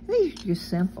 These are just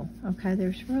simple, okay?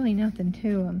 There's really nothing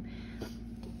to them.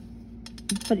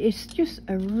 But it's just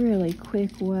a really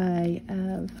quick way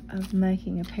of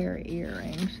making a pair of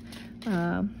earrings.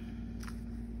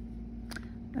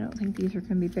 I don't think these are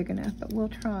going to be big enough, but we'll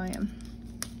try them.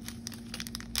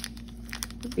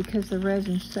 But because the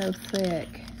resin's so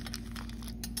thick,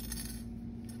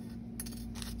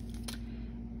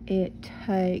 it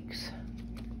takes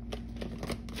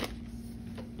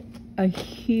a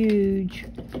huge,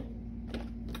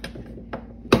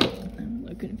 I'm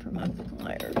looking for my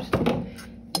pliers.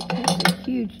 It takes a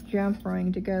huge jump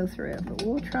ring to go through it, but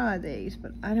we'll try these,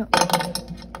 but I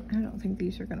don't think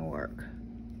these are going to work.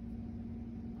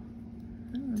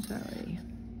 That one's already.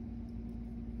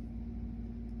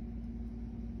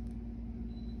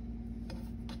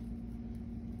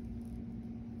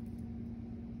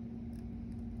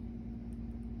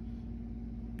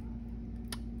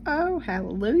 Oh,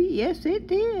 hallelujah. Yes, it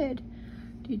did.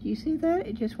 Did you see that?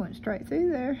 It just went straight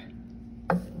through there.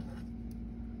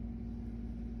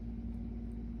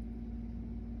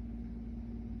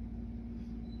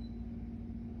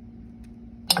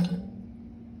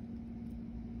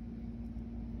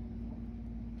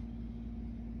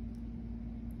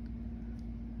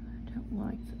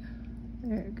 Like that.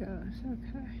 There it goes.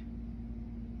 Okay.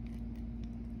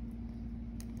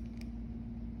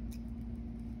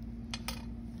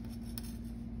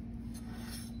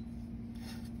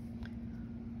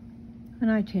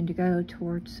 And I tend to go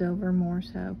towards silver more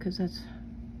so because that's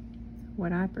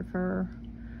what I prefer.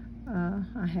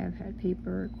 I have had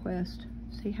people request,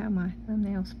 see how my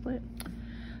thumbnail split.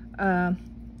 I've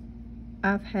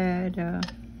had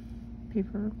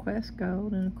people request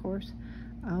gold, and of course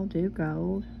I'll do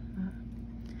gold.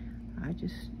 I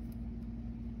just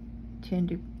tend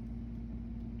to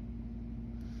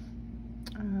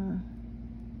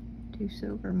do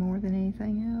silver more than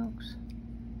anything else.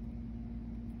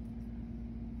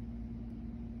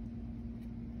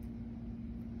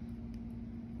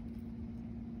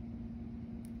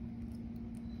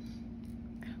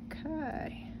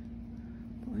 Okay.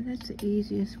 Boy, that's the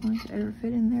easiest one to ever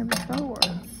fit in there before.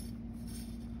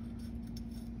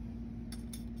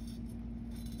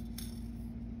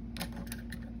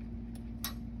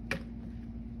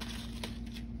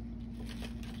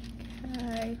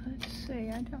 Okay, let's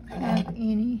I don't have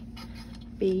any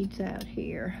beads out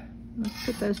here. Let's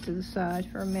put those to the side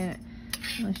for a minute.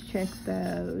 Let's check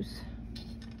those.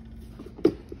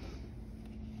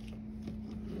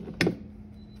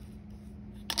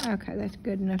 Okay, that's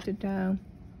good enough to dome.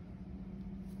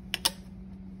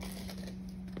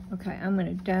 Okay, I'm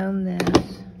gonna dome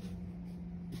this.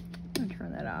 I'm gonna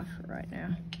turn that off right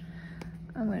now.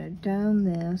 I'm gonna dome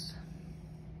this.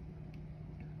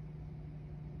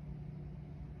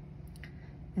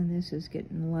 And this is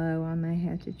getting low. I may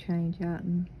have to change out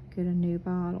and get a new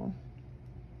bottle.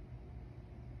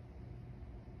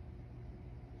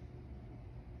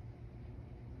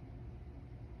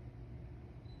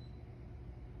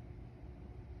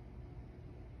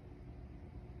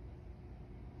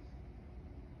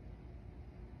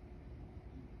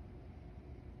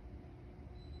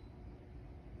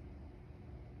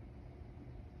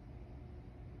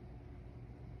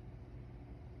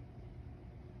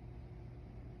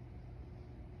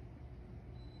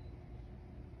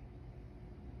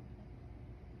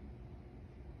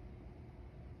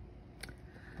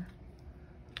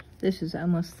 This is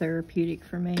almost therapeutic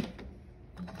for me.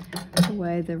 The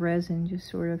way the resin just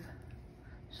sort of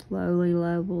slowly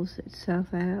levels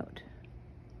itself out.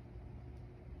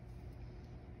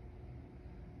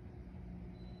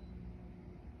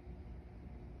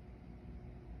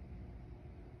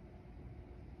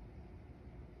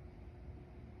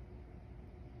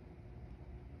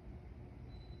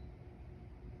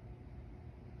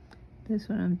 This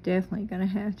one I'm definitely going to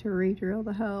have to re-drill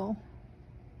the hole.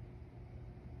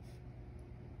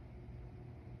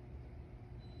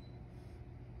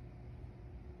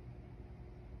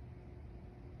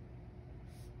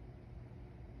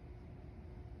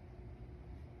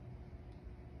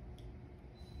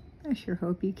 I sure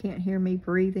hope you can't hear me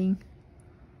breathing.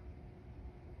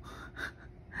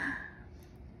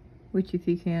 Which, if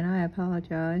you can, I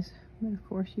apologize. But of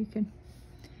course you can,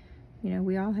 you know,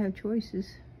 we all have choices.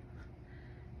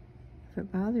 If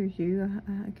it bothers you,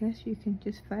 I guess you can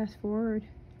just fast forward.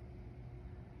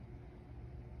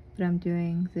 But I'm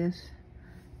doing this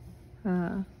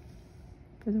for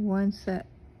the ones that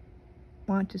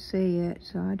want to see it,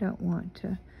 so I don't want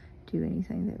to do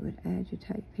anything that would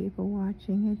agitate people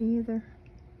watching it either.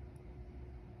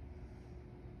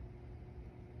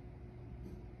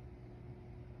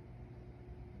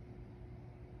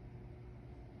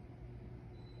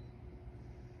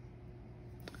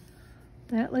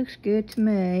 That looks good to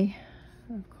me.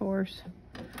 Of course,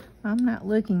 I'm not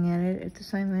looking at it at the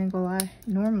same angle I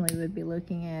normally would be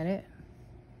looking at it.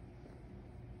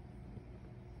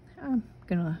 I'm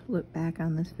gonna look back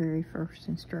on this very first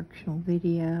instructional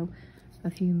video a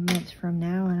few minutes from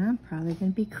now, and I'm probably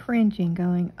gonna be cringing,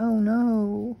 going, oh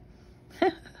no.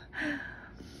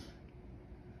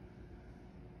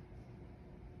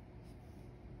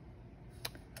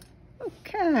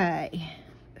 Okay.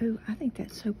 Ooh, I think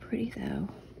that's so pretty though.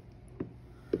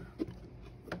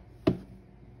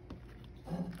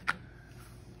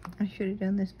 I should have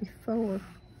done this before.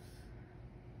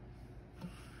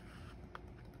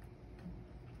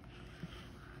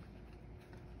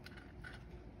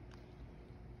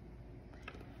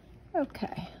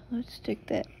 Okay, let's stick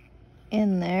that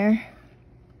in there.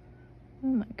 Oh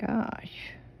my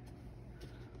gosh.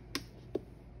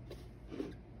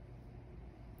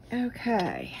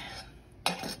 Okay.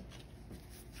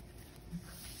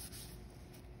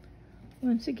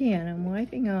 Once again, I'm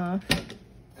wiping off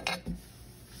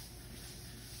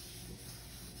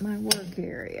my work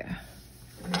area.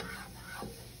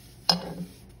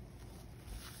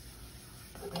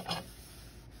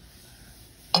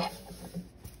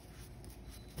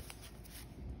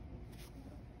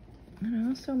 And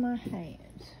also my hands.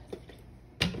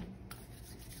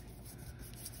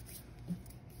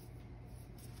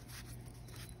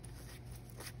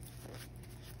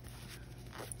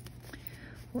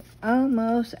 We're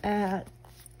almost at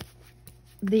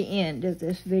the end of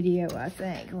this video, I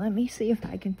think. Let me see if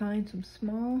I can find some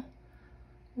small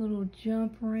little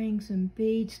jump rings and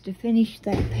beads to finish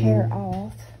that pair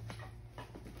off.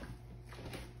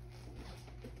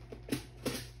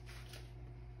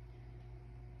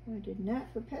 I did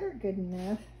not prepare good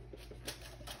enough.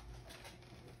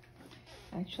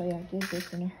 Actually, I did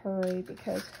this in a hurry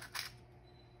because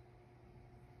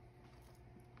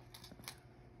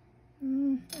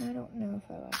I don't know if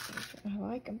I like these. I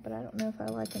like them, but I don't know if I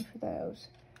like them for those.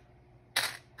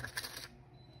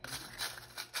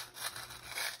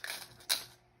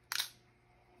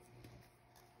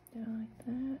 Do I like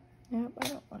that? Nope, I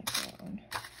don't like that one.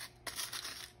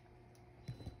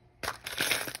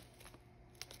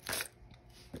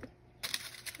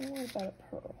 What about a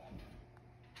pearl?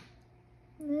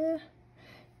 Yeah,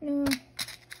 No.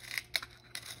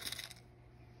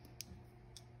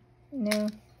 No.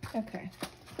 Okay.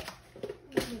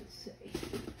 Let's see.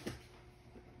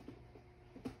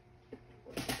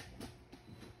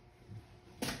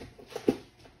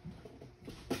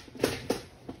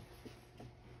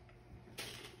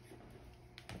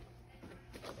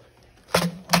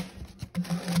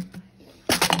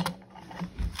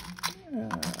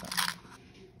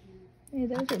 Yeah,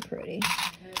 those are pretty,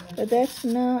 but that's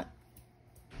not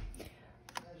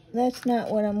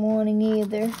what I'm wanting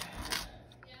either.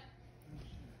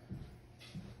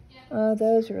 Oh,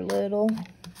 those are little.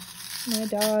 My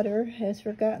daughter has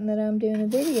forgotten that I'm doing a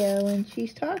video and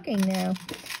she's talking now.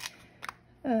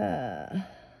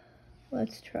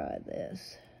 Let's try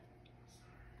this.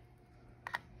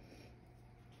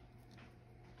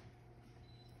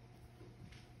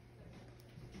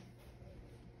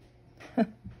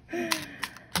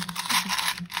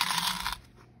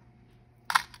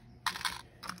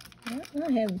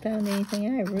 I haven't found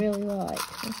anything I really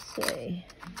like. Let's see.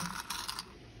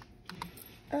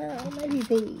 Oh, maybe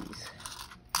these.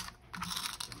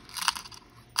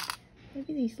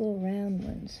 Maybe these little round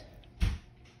ones.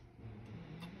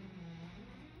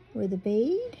 With a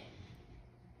bead?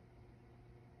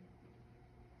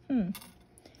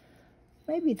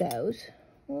 Maybe those.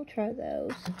 We'll try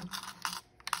those.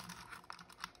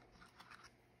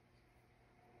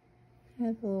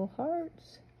 Have the little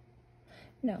hearts.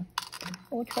 No,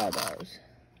 we'll try those.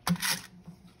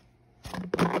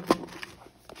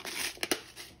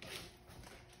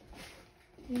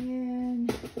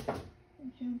 And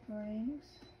jump rings.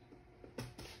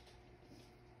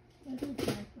 Little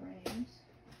jump rings.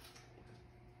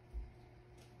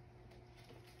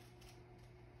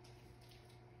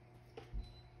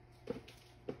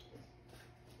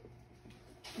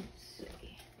 Let's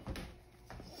see.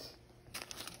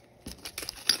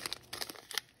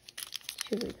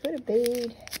 Should we put a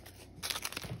bead?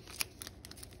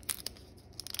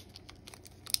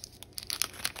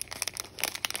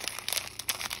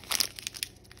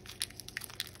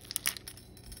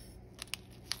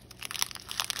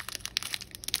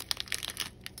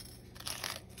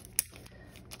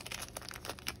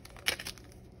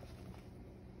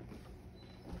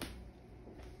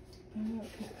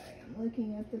 Okay, I'm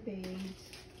looking at the beads.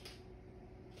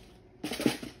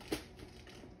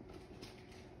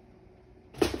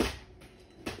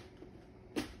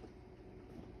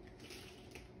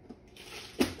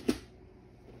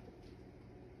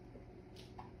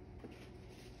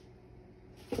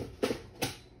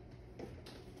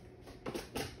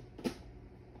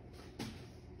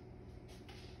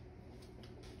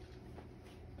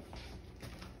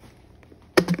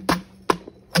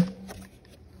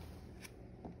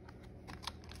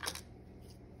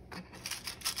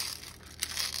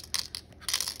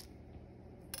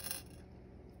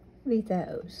 Be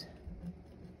those.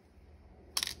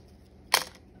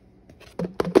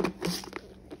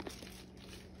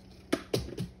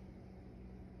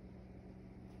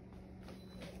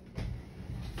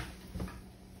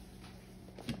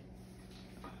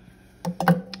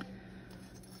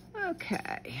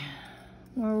 Okay,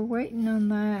 while we're waiting on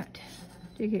that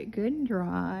to get good and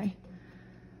dry,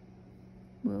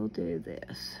 we'll do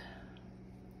this.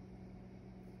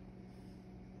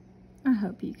 I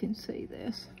hope you can see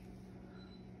this.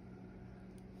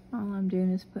 All I'm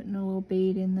doing is putting a little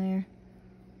bead in there.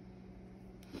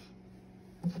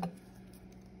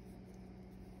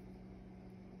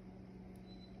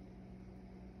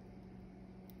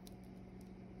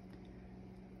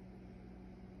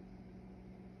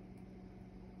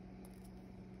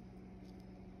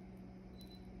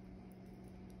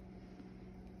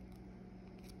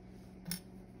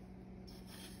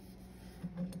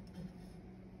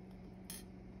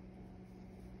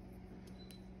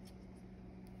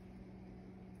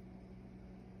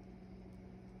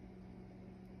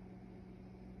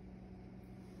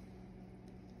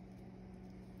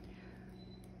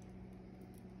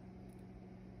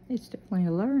 It's definitely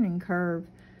a learning curve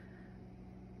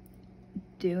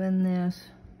doing this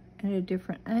at a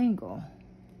different angle.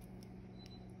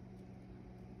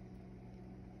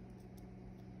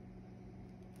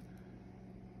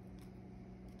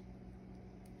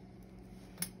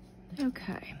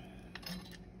 Okay.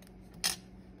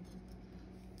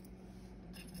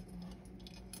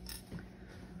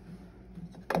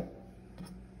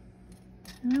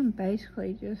 And I'm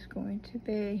basically just going to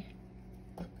be,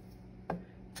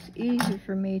 it's easier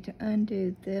for me to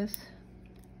undo this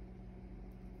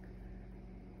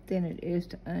than it is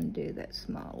to undo that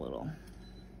small little.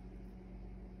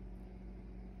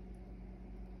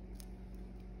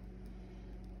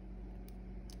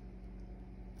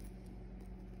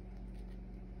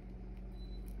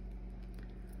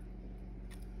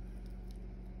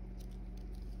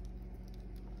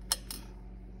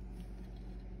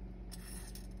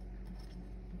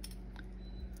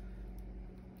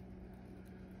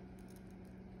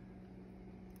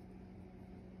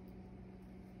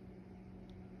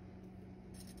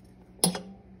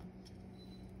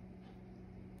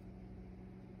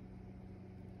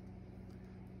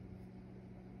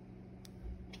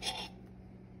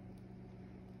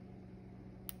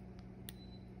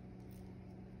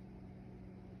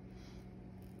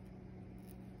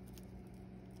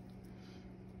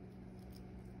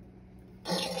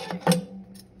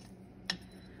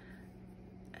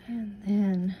 And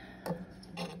then, I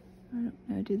don't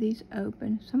know, do these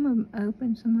open? Some of them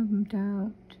open, some of them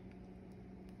don't.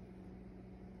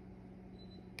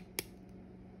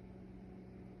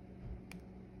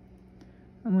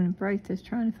 I'm going to break this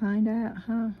trying to find out,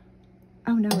 huh?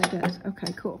 Oh, no, it does.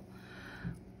 Okay, cool.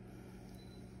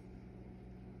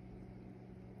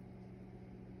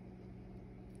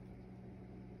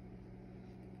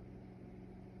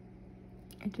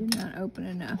 It did not open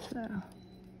enough, though.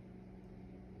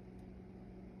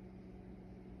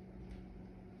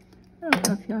 I don't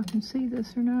know if y'all can see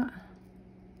this or not.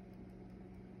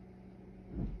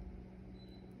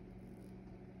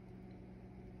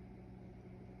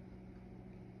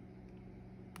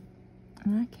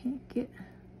 And I can't get...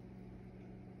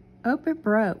 Oh, it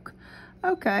broke.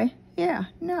 Okay, yeah,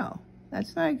 no,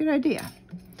 that's not a good idea.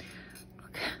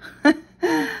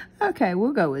 Okay, okay,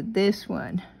 we'll go with this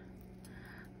one.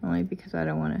 Only because I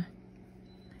don't want to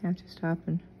have to stop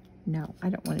and... No, I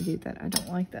don't want to do that. I don't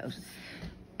like those.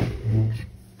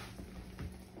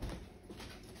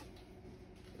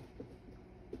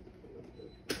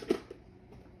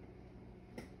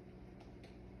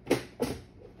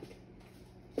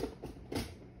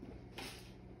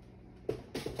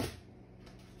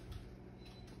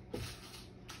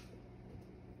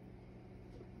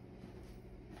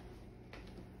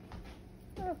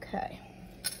 Okay.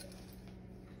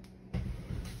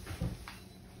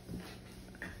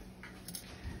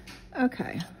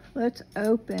 Okay, let's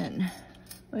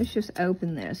just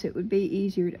open this. It would be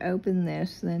easier to open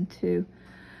this than to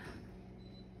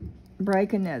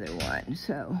break another one.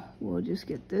 So we'll just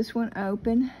get this one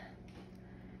open,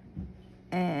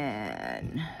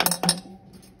 and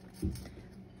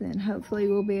then hopefully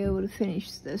we'll be able to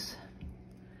finish this.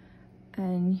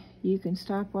 And you can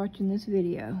stop watching this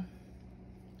video.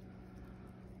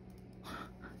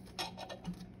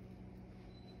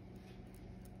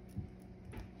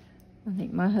 I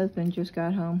think my husband just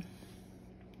got home.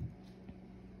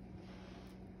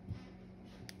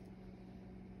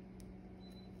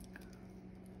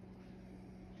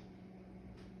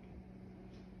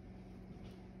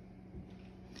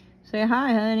 Say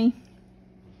hi, honey.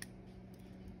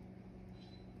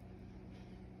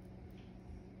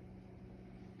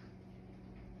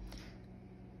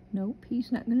 Nope,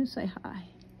 he's not gonna say hi.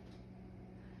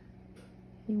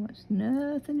 He wants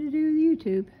nothing to do with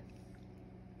YouTube.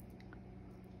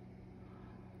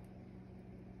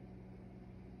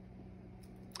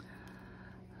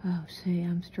 Oh, see,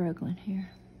 I'm struggling here.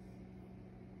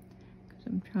 Because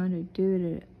I'm trying to do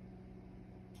it at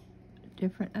a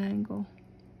different angle.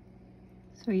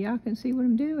 So y'all can see what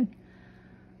I'm doing.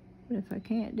 But if I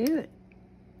can't do it,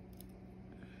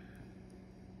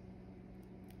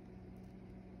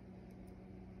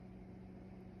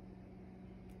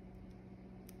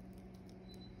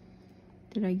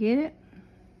 did I get it?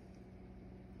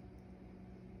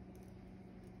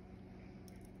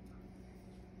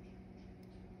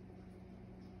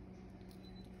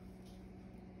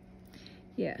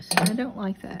 Yes, I don't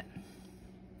like that.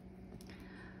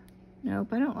 Nope,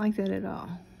 I don't like that at all.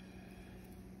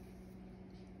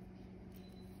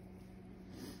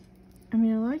 I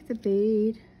mean, I like the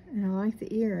bead and I like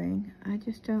the earring. I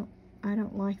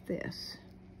don't like this.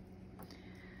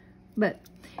 But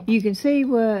you can see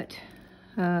what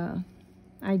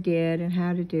I did and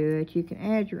how to do it. You can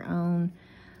add your own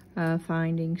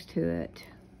findings to it.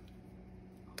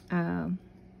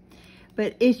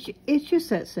 But it's just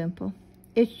that simple.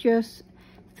 It's just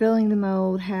filling the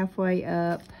mold halfway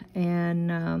up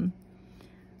and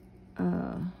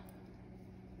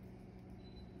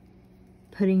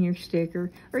putting your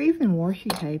sticker, or even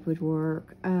washi tape would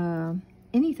work.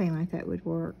 Anything like that would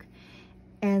work.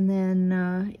 And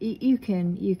then you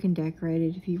can decorate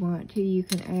it if you want to. You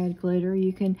can add glitter.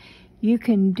 You can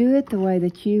do it the way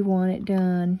that you want it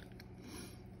done.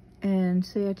 And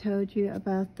see, I told you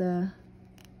about the...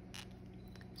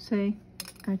 See,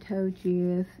 I told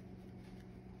you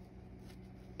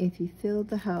if you filled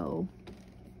the hole,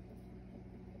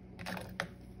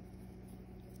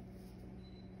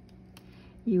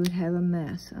 you would have a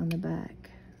mess on the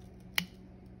back.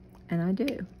 And I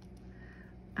do.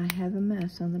 I have a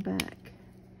mess on the back.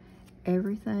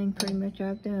 Everything pretty much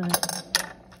I've done.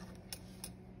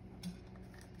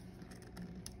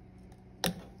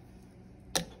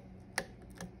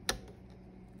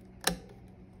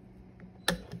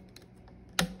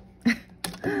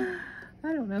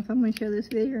 I don't know if I'm going to show this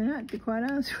video or not, to be quite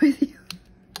honest with you.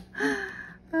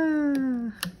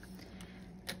 I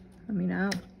mean,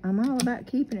 I'm all about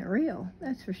keeping it real,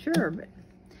 that's for sure, but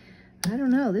I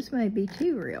don't know, this may be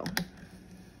too real.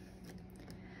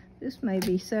 This may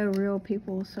be so real,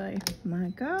 people will say, my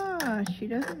gosh, she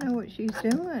doesn't know what she's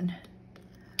doing.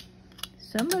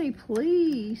 Somebody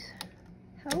please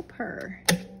help her.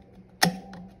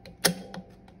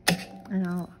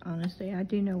 And honestly, I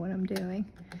do know what I'm doing.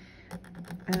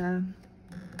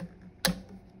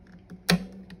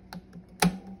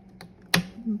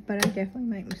 But I definitely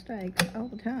make mistakes all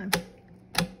the time.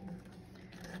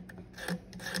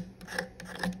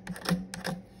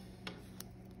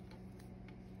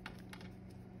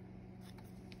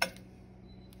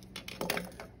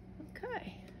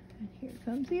 Okay, and here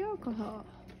comes the alcohol.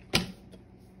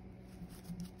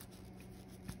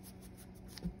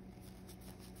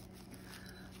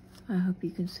 I hope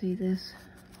you can see this.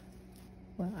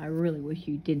 Well, I really wish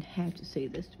you didn't have to see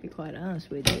this, to be quite honest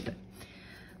with you,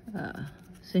 but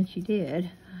since you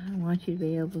did, I want you to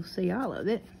be able to see all of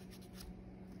it.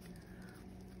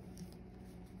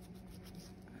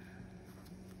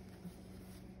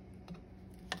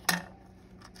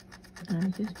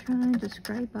 I'm just trying to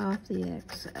scrape off the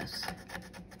excess.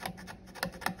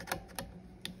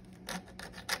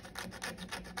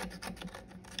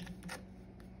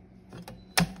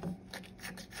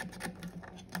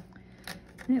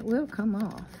 And it will come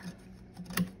off.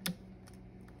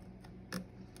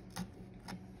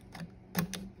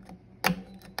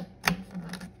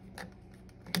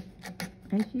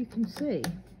 As you can see,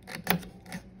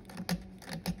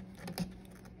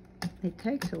 it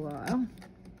takes a while.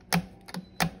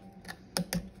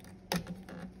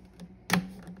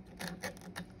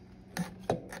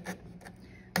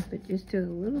 But just do a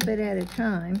little bit at a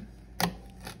time.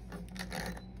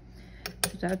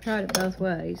 Because I've tried it both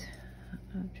ways.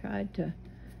 I've tried to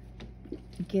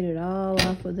get it all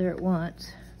off of there at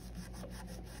once.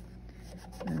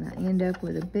 And I end up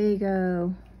with a big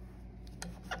old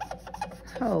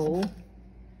hole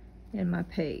in my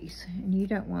piece. And you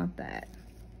don't want that.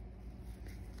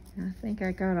 I think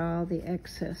I got all the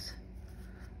excess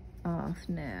off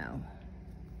now.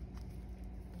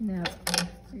 No,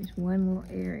 there's one little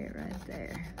area right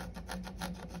there.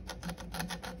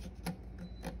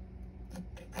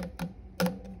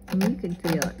 And you can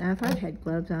feel it. Now, if I'd had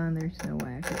gloves on, there's no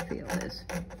way I could feel this.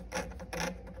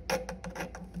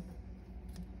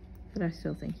 But I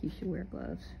still think you should wear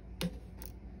gloves.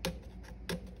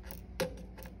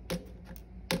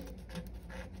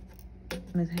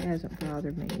 It hasn't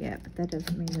bothered me yet, but that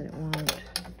doesn't mean that it won't.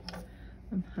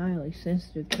 I'm highly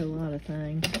sensitive to a lot of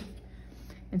things.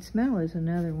 And smell is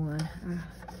another one.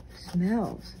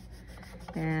 Smells.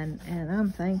 And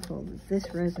I'm thankful that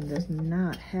this resin does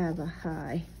not have a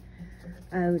high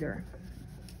odor,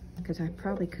 because I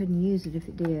probably couldn't use it if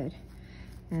it did.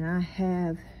 And I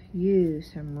have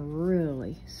used some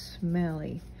really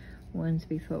smelly ones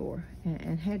before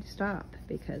and had to stop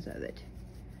because of it.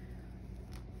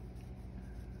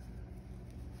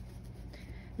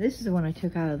 This is the one I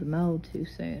took out of the mold too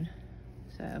soon,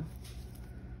 so.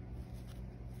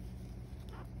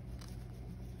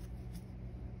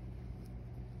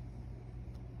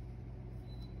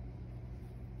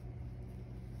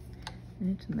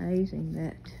 And it's amazing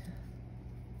that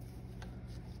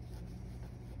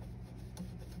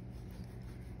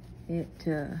it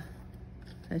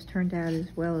has turned out as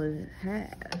well as it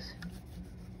has.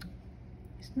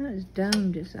 It's not as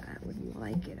domed as I would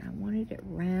like it. I wanted it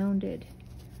rounded.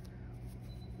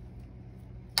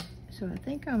 So I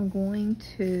think I'm going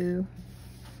to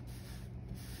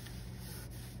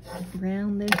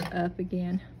round this up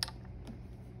again.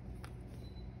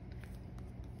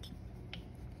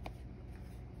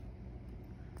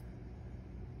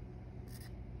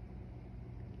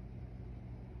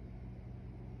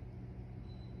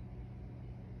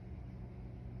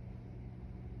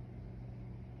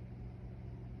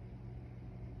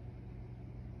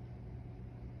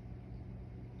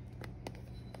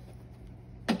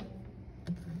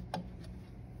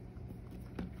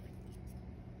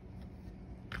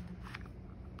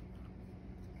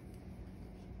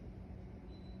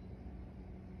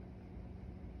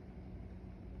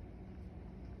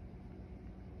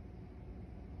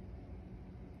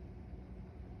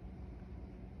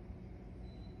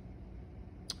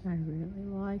 I really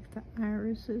like the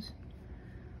irises.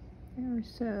 They're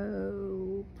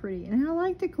so pretty. And I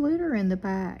like the glitter in the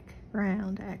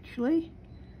background, actually.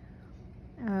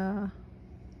 I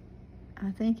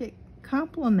think it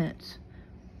complements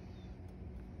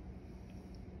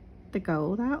the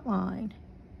gold outline.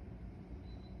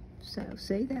 So,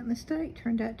 see, that mistake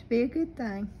turned out to be a good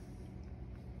thing.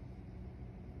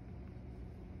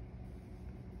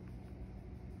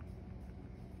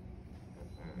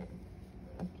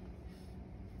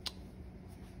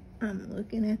 I'm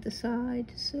looking at the side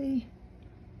to see.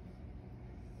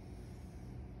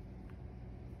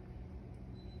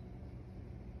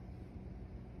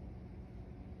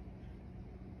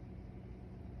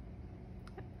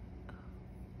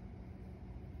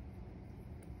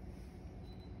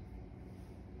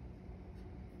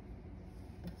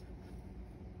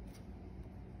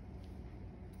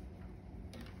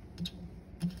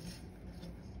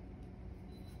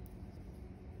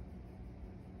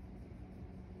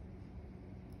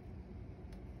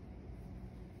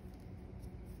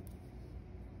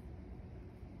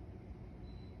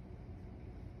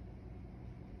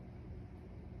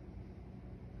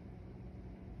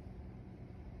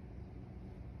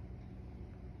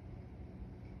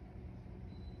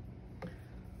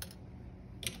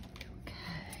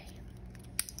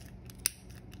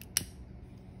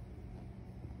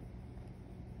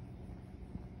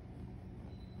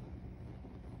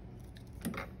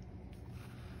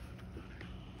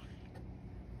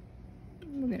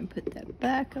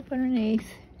 back up underneath.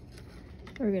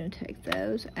 We're going to take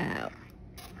those out.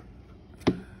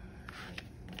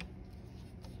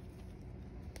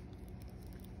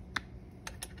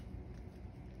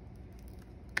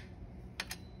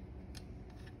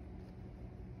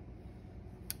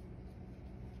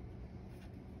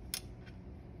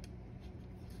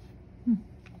 I'm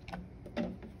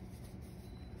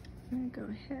going to go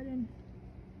ahead and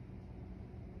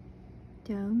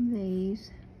dome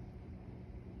these.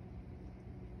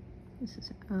 This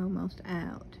is almost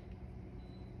out.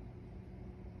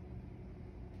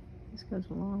 This goes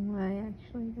a long way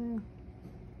actually though.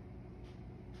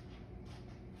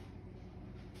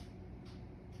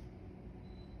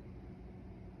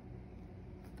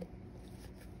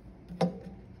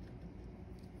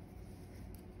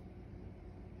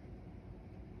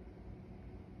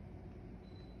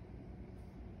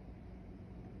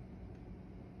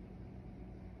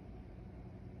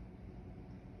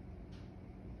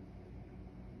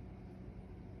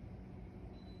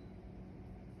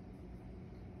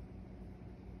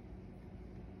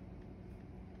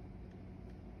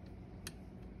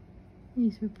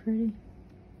 These are pretty.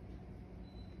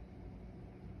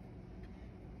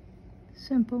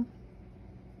 Simple.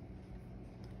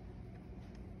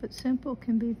 But simple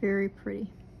can be very pretty.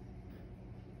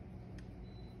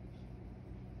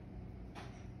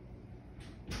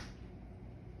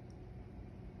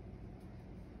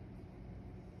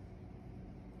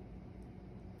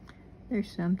 There's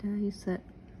some days that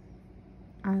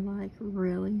I like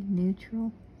really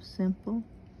neutral, simple.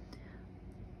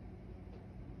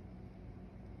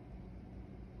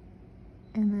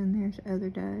 And then there's other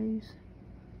days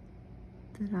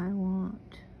that I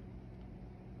want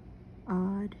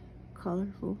odd,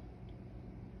 colorful.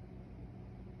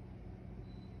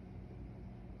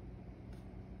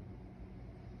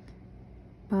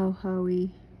 Boho-y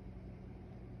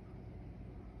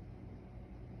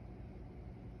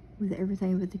with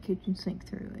everything but the kitchen sink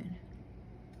through it.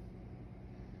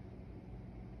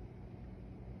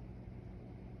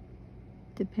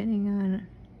 Depending on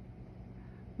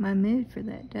my mood for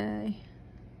that day,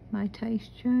 my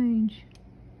taste change.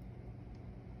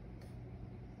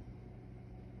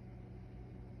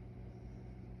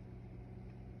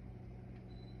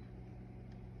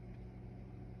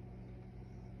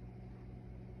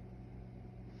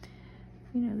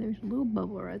 You know, there's a little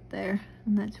bubble right there,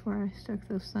 and that's where I stuck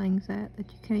those things at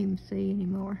that you can't even see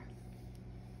anymore.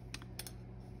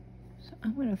 So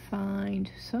I'm gonna find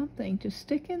something to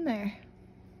stick in there.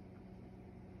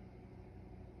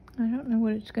 I don't know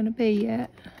what it's going to be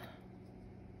yet.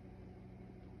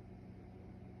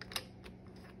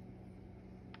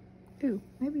 Ooh,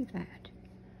 maybe that.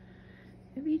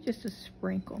 Maybe just a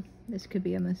sprinkle. This could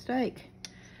be a mistake,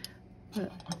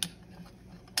 but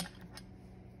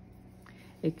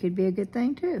it could be a good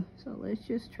thing too. So let's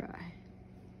just try.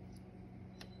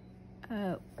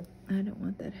 Oh, I don't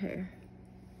want that hair.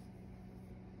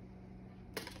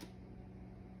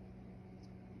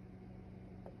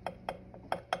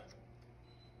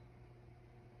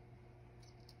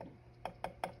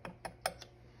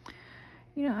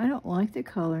 You know, I don't like the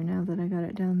color now that I got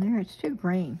it down there. It's too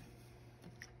green.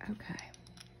 Okay.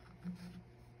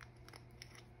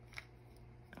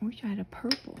 I wish I had a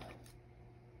purple.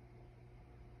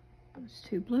 It's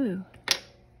too blue.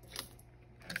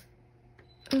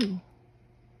 Ooh.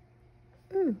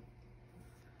 Ooh.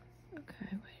 Okay,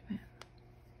 wait a minute.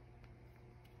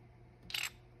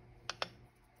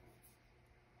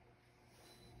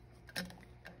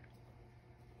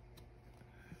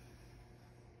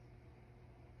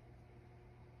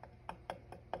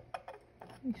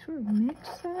 You sort of mix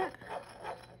that.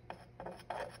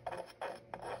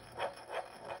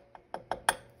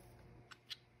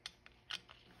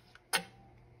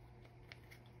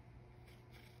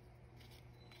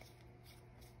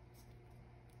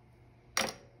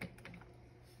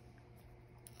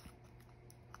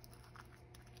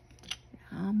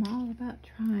 I'm all about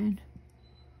trying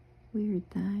weird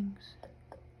things.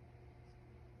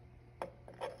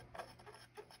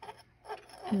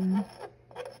 And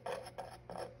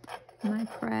my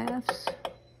crafts.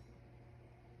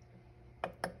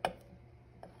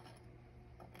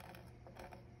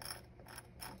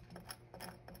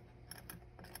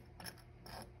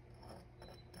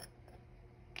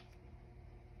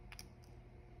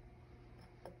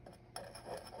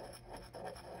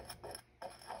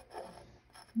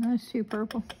 That's too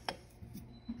purple.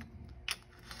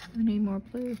 I need more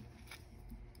blue.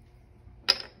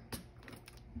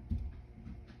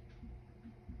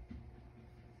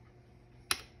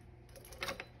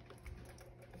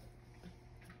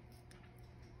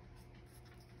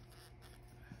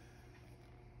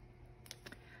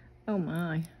 Oh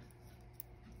my.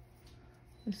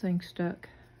 This thing's stuck.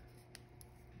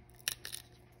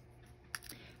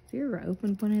 Have you ever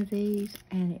opened one of these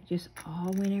and it just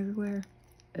all went everywhere?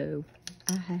 Oh,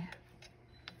 I have.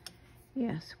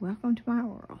 Yes, welcome to my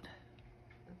world.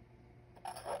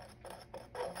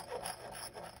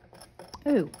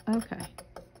 Oh, okay.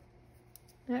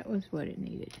 That was what it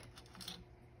needed.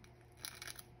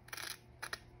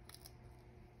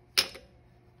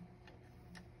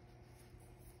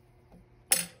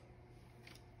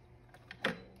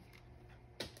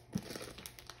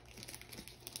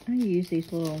 I use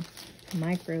these little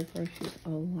micro brushes a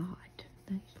lot.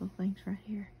 These little things right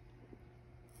here.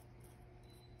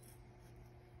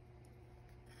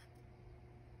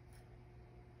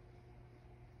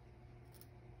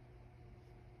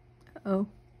 Uh-oh.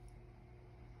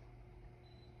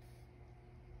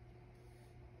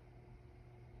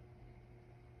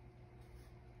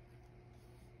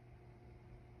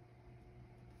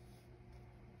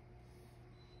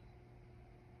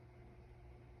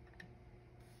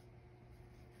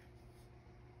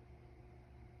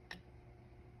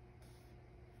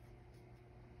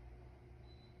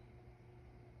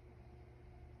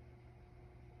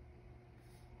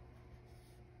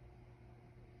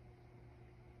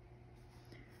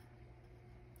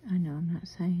 I know I'm not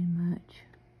saying much.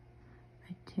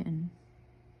 I tend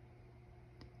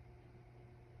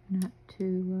not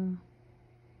to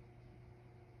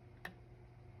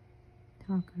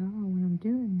talk at all when I'm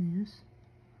doing this.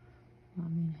 Well, I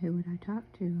mean, who would I talk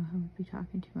to? I would be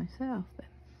talking to myself, but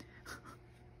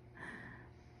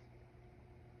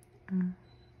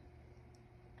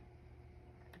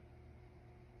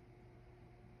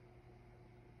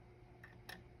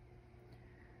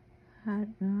I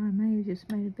don't know, I may have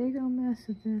just made a big old mess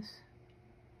of this.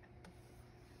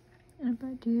 And if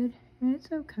I did,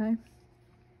 it's okay.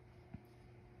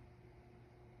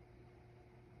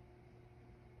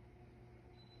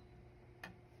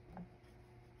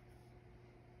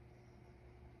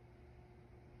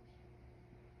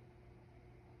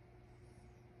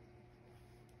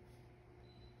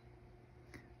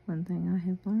 One thing I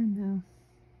have learned though,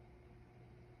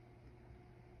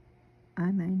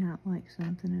 I may not like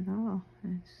something at all,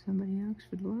 and somebody else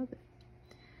would love it.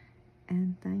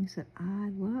 And things that I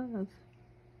love,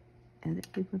 other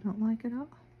people don't like at all.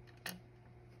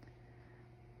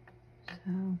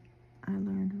 So I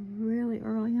learned really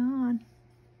early on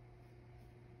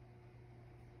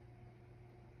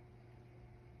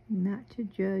not to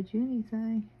judge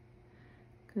anything,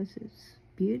 because its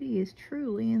beauty is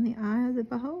truly in the eye of the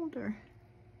beholder.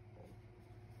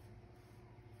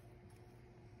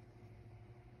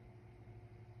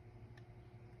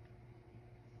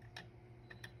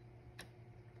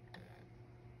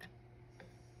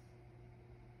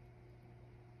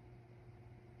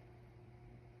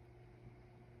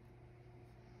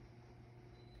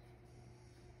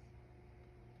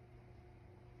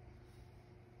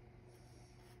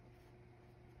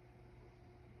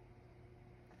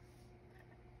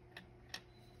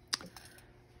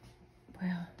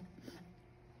 Well,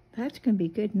 that's going to be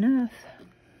good enough.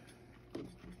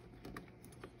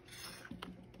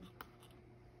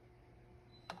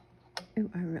 Oh,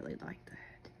 I really like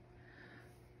that.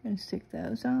 I'm going to stick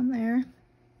those on there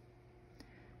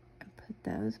and put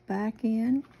those back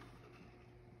in.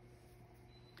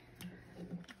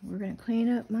 We're going to clean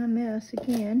up my mess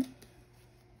again.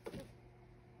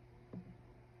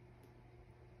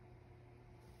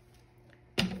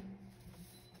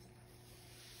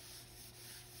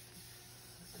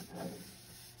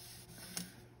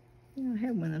 You know, I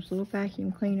have one of those little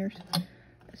vacuum cleaners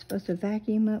that's supposed to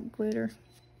vacuum up glitter.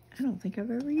 I don't think I've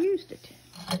ever used it.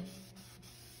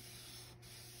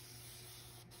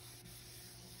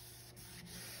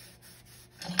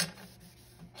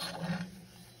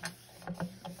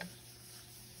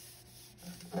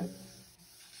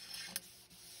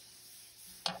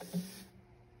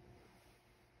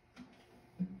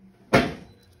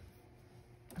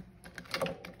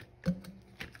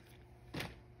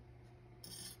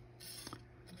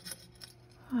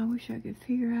 I wish I could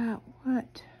figure out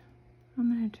what. I'm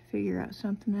gonna have to figure out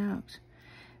something else.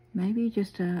 Maybe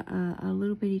just a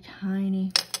little bitty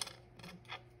tiny.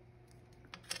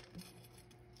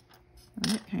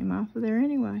 Well, that came off of there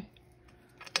anyway.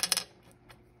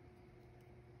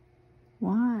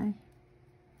 Why?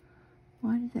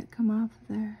 Why did that come off of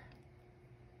there?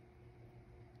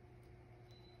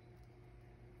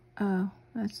 Oh,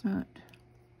 that's not.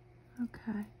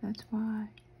 Okay, that's why.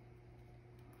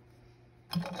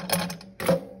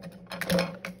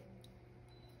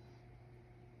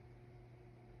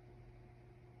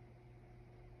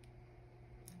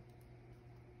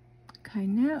 Okay,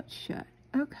 now it's shut.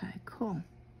 Okay, cool.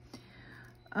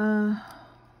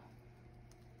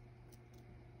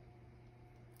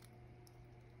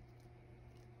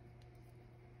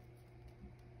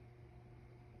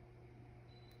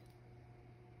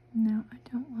 No, I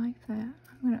don't like that.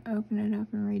 I'm going to open it up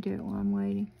and redo it while I'm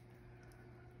waiting.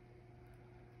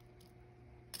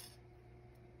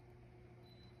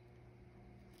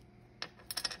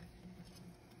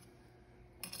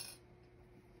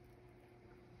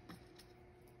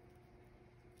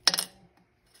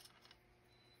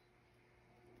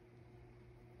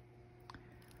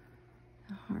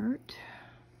 The heart.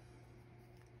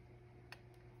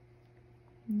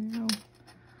 No,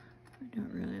 I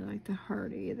don't really like the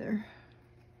heart either.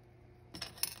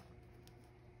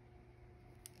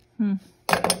 I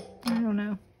don't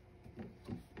know.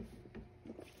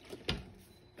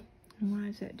 And why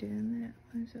is that doing that?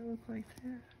 Why does it look like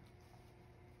that?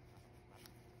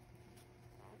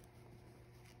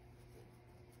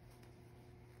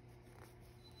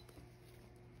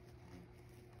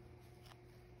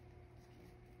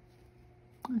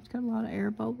 It's got a lot of air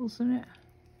bubbles in it.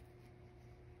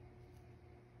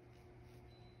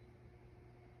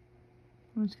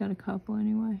 Well, it's got a couple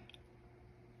anyway.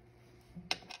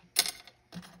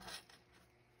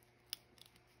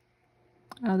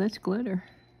 Oh, that's glitter.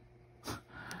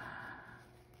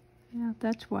 Yeah,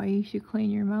 that's why you should clean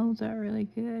your molds out really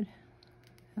good.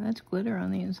 And that's glitter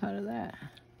on the inside of that.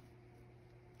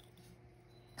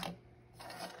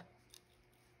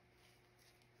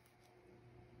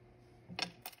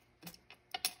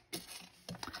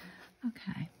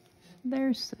 Okay,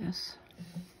 there's this.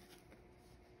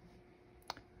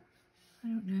 I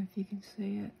don't know if you can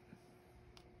see it.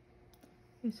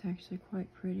 It's actually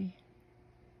quite pretty.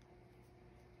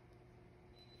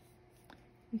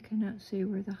 You cannot see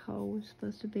where the hole was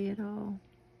supposed to be at all.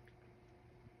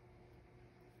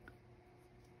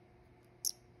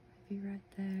 Maybe right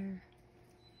there.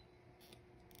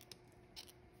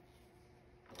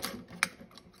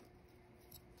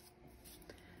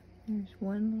 There's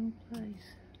one little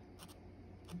place.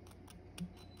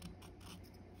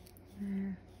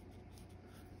 There.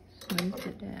 Smooth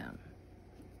it down.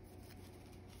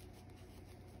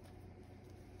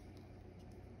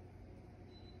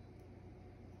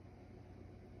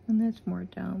 And that's more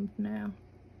domed now.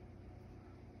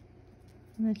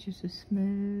 And that's just a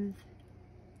smooth.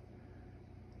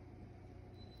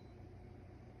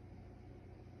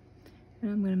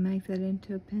 And I'm going to make that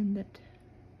into a pendant.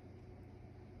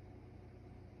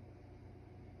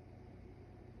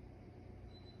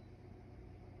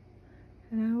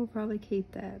 And I will probably keep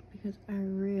that because I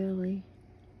really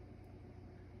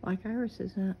like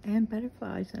irises and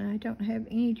butterflies, and I don't have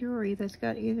any jewelry that's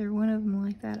got either one of them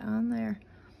like that on there.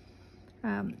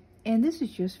 And this is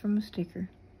just from a sticker,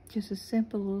 just a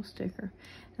simple little sticker.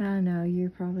 And I know you're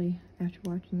probably, after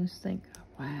watching this, think,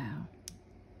 wow,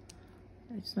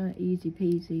 it's not easy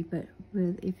peasy, but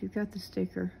if you've got the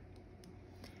sticker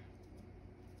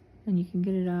and you can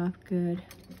get it off good,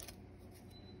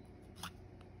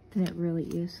 then it really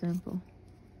is simple.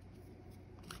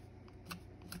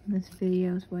 This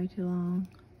video is way too long.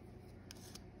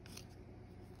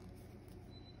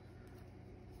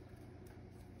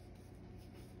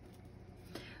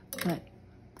 But,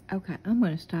 okay, I'm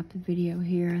going to stop the video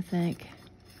here, I think.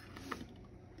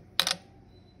 I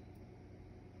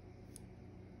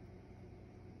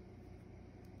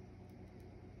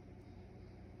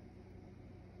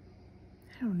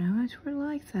don't know, I sort of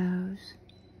like those.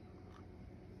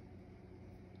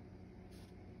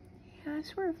 Yeah, I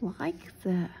sort of like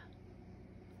that.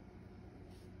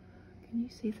 Can you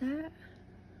see that?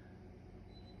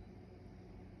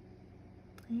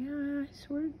 Yeah, I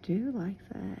sort of do like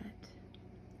that.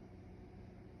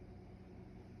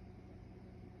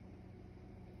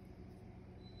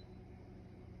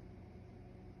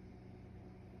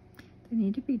 They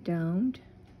need to be domed.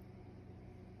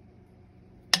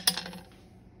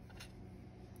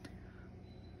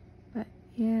 But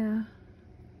yeah,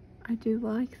 I do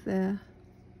like the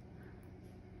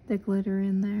glitter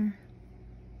in there.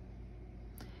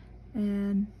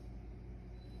 And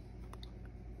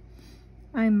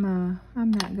I'm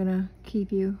not gonna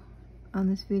keep you on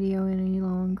this video any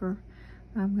longer.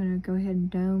 I'm gonna go ahead and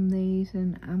dome these,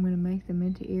 and I'm gonna make them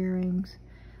into earrings.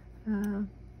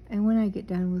 And when I get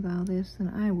done with all this, then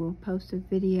I will post a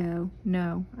video.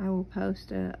 No, I will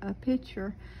post a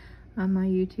picture on my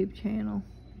YouTube channel,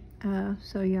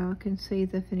 so y'all can see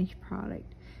the finished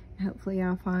product. Hopefully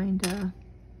I'll find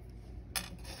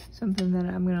something that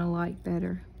I'm gonna like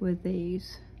better with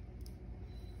these.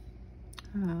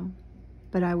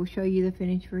 But I will show you the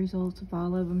finished results of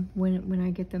all of them when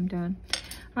I get them done.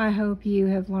 I hope you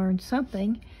have learned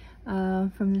something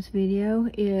from this video,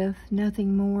 if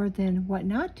nothing more than what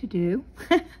not to do.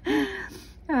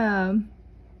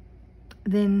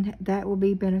 Then that will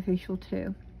be beneficial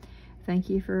too. Thank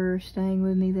you for staying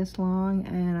with me this long,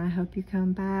 and I hope you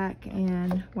come back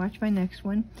and watch my next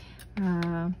one.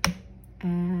 And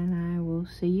I will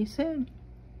see you soon.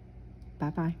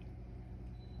 Bye-bye.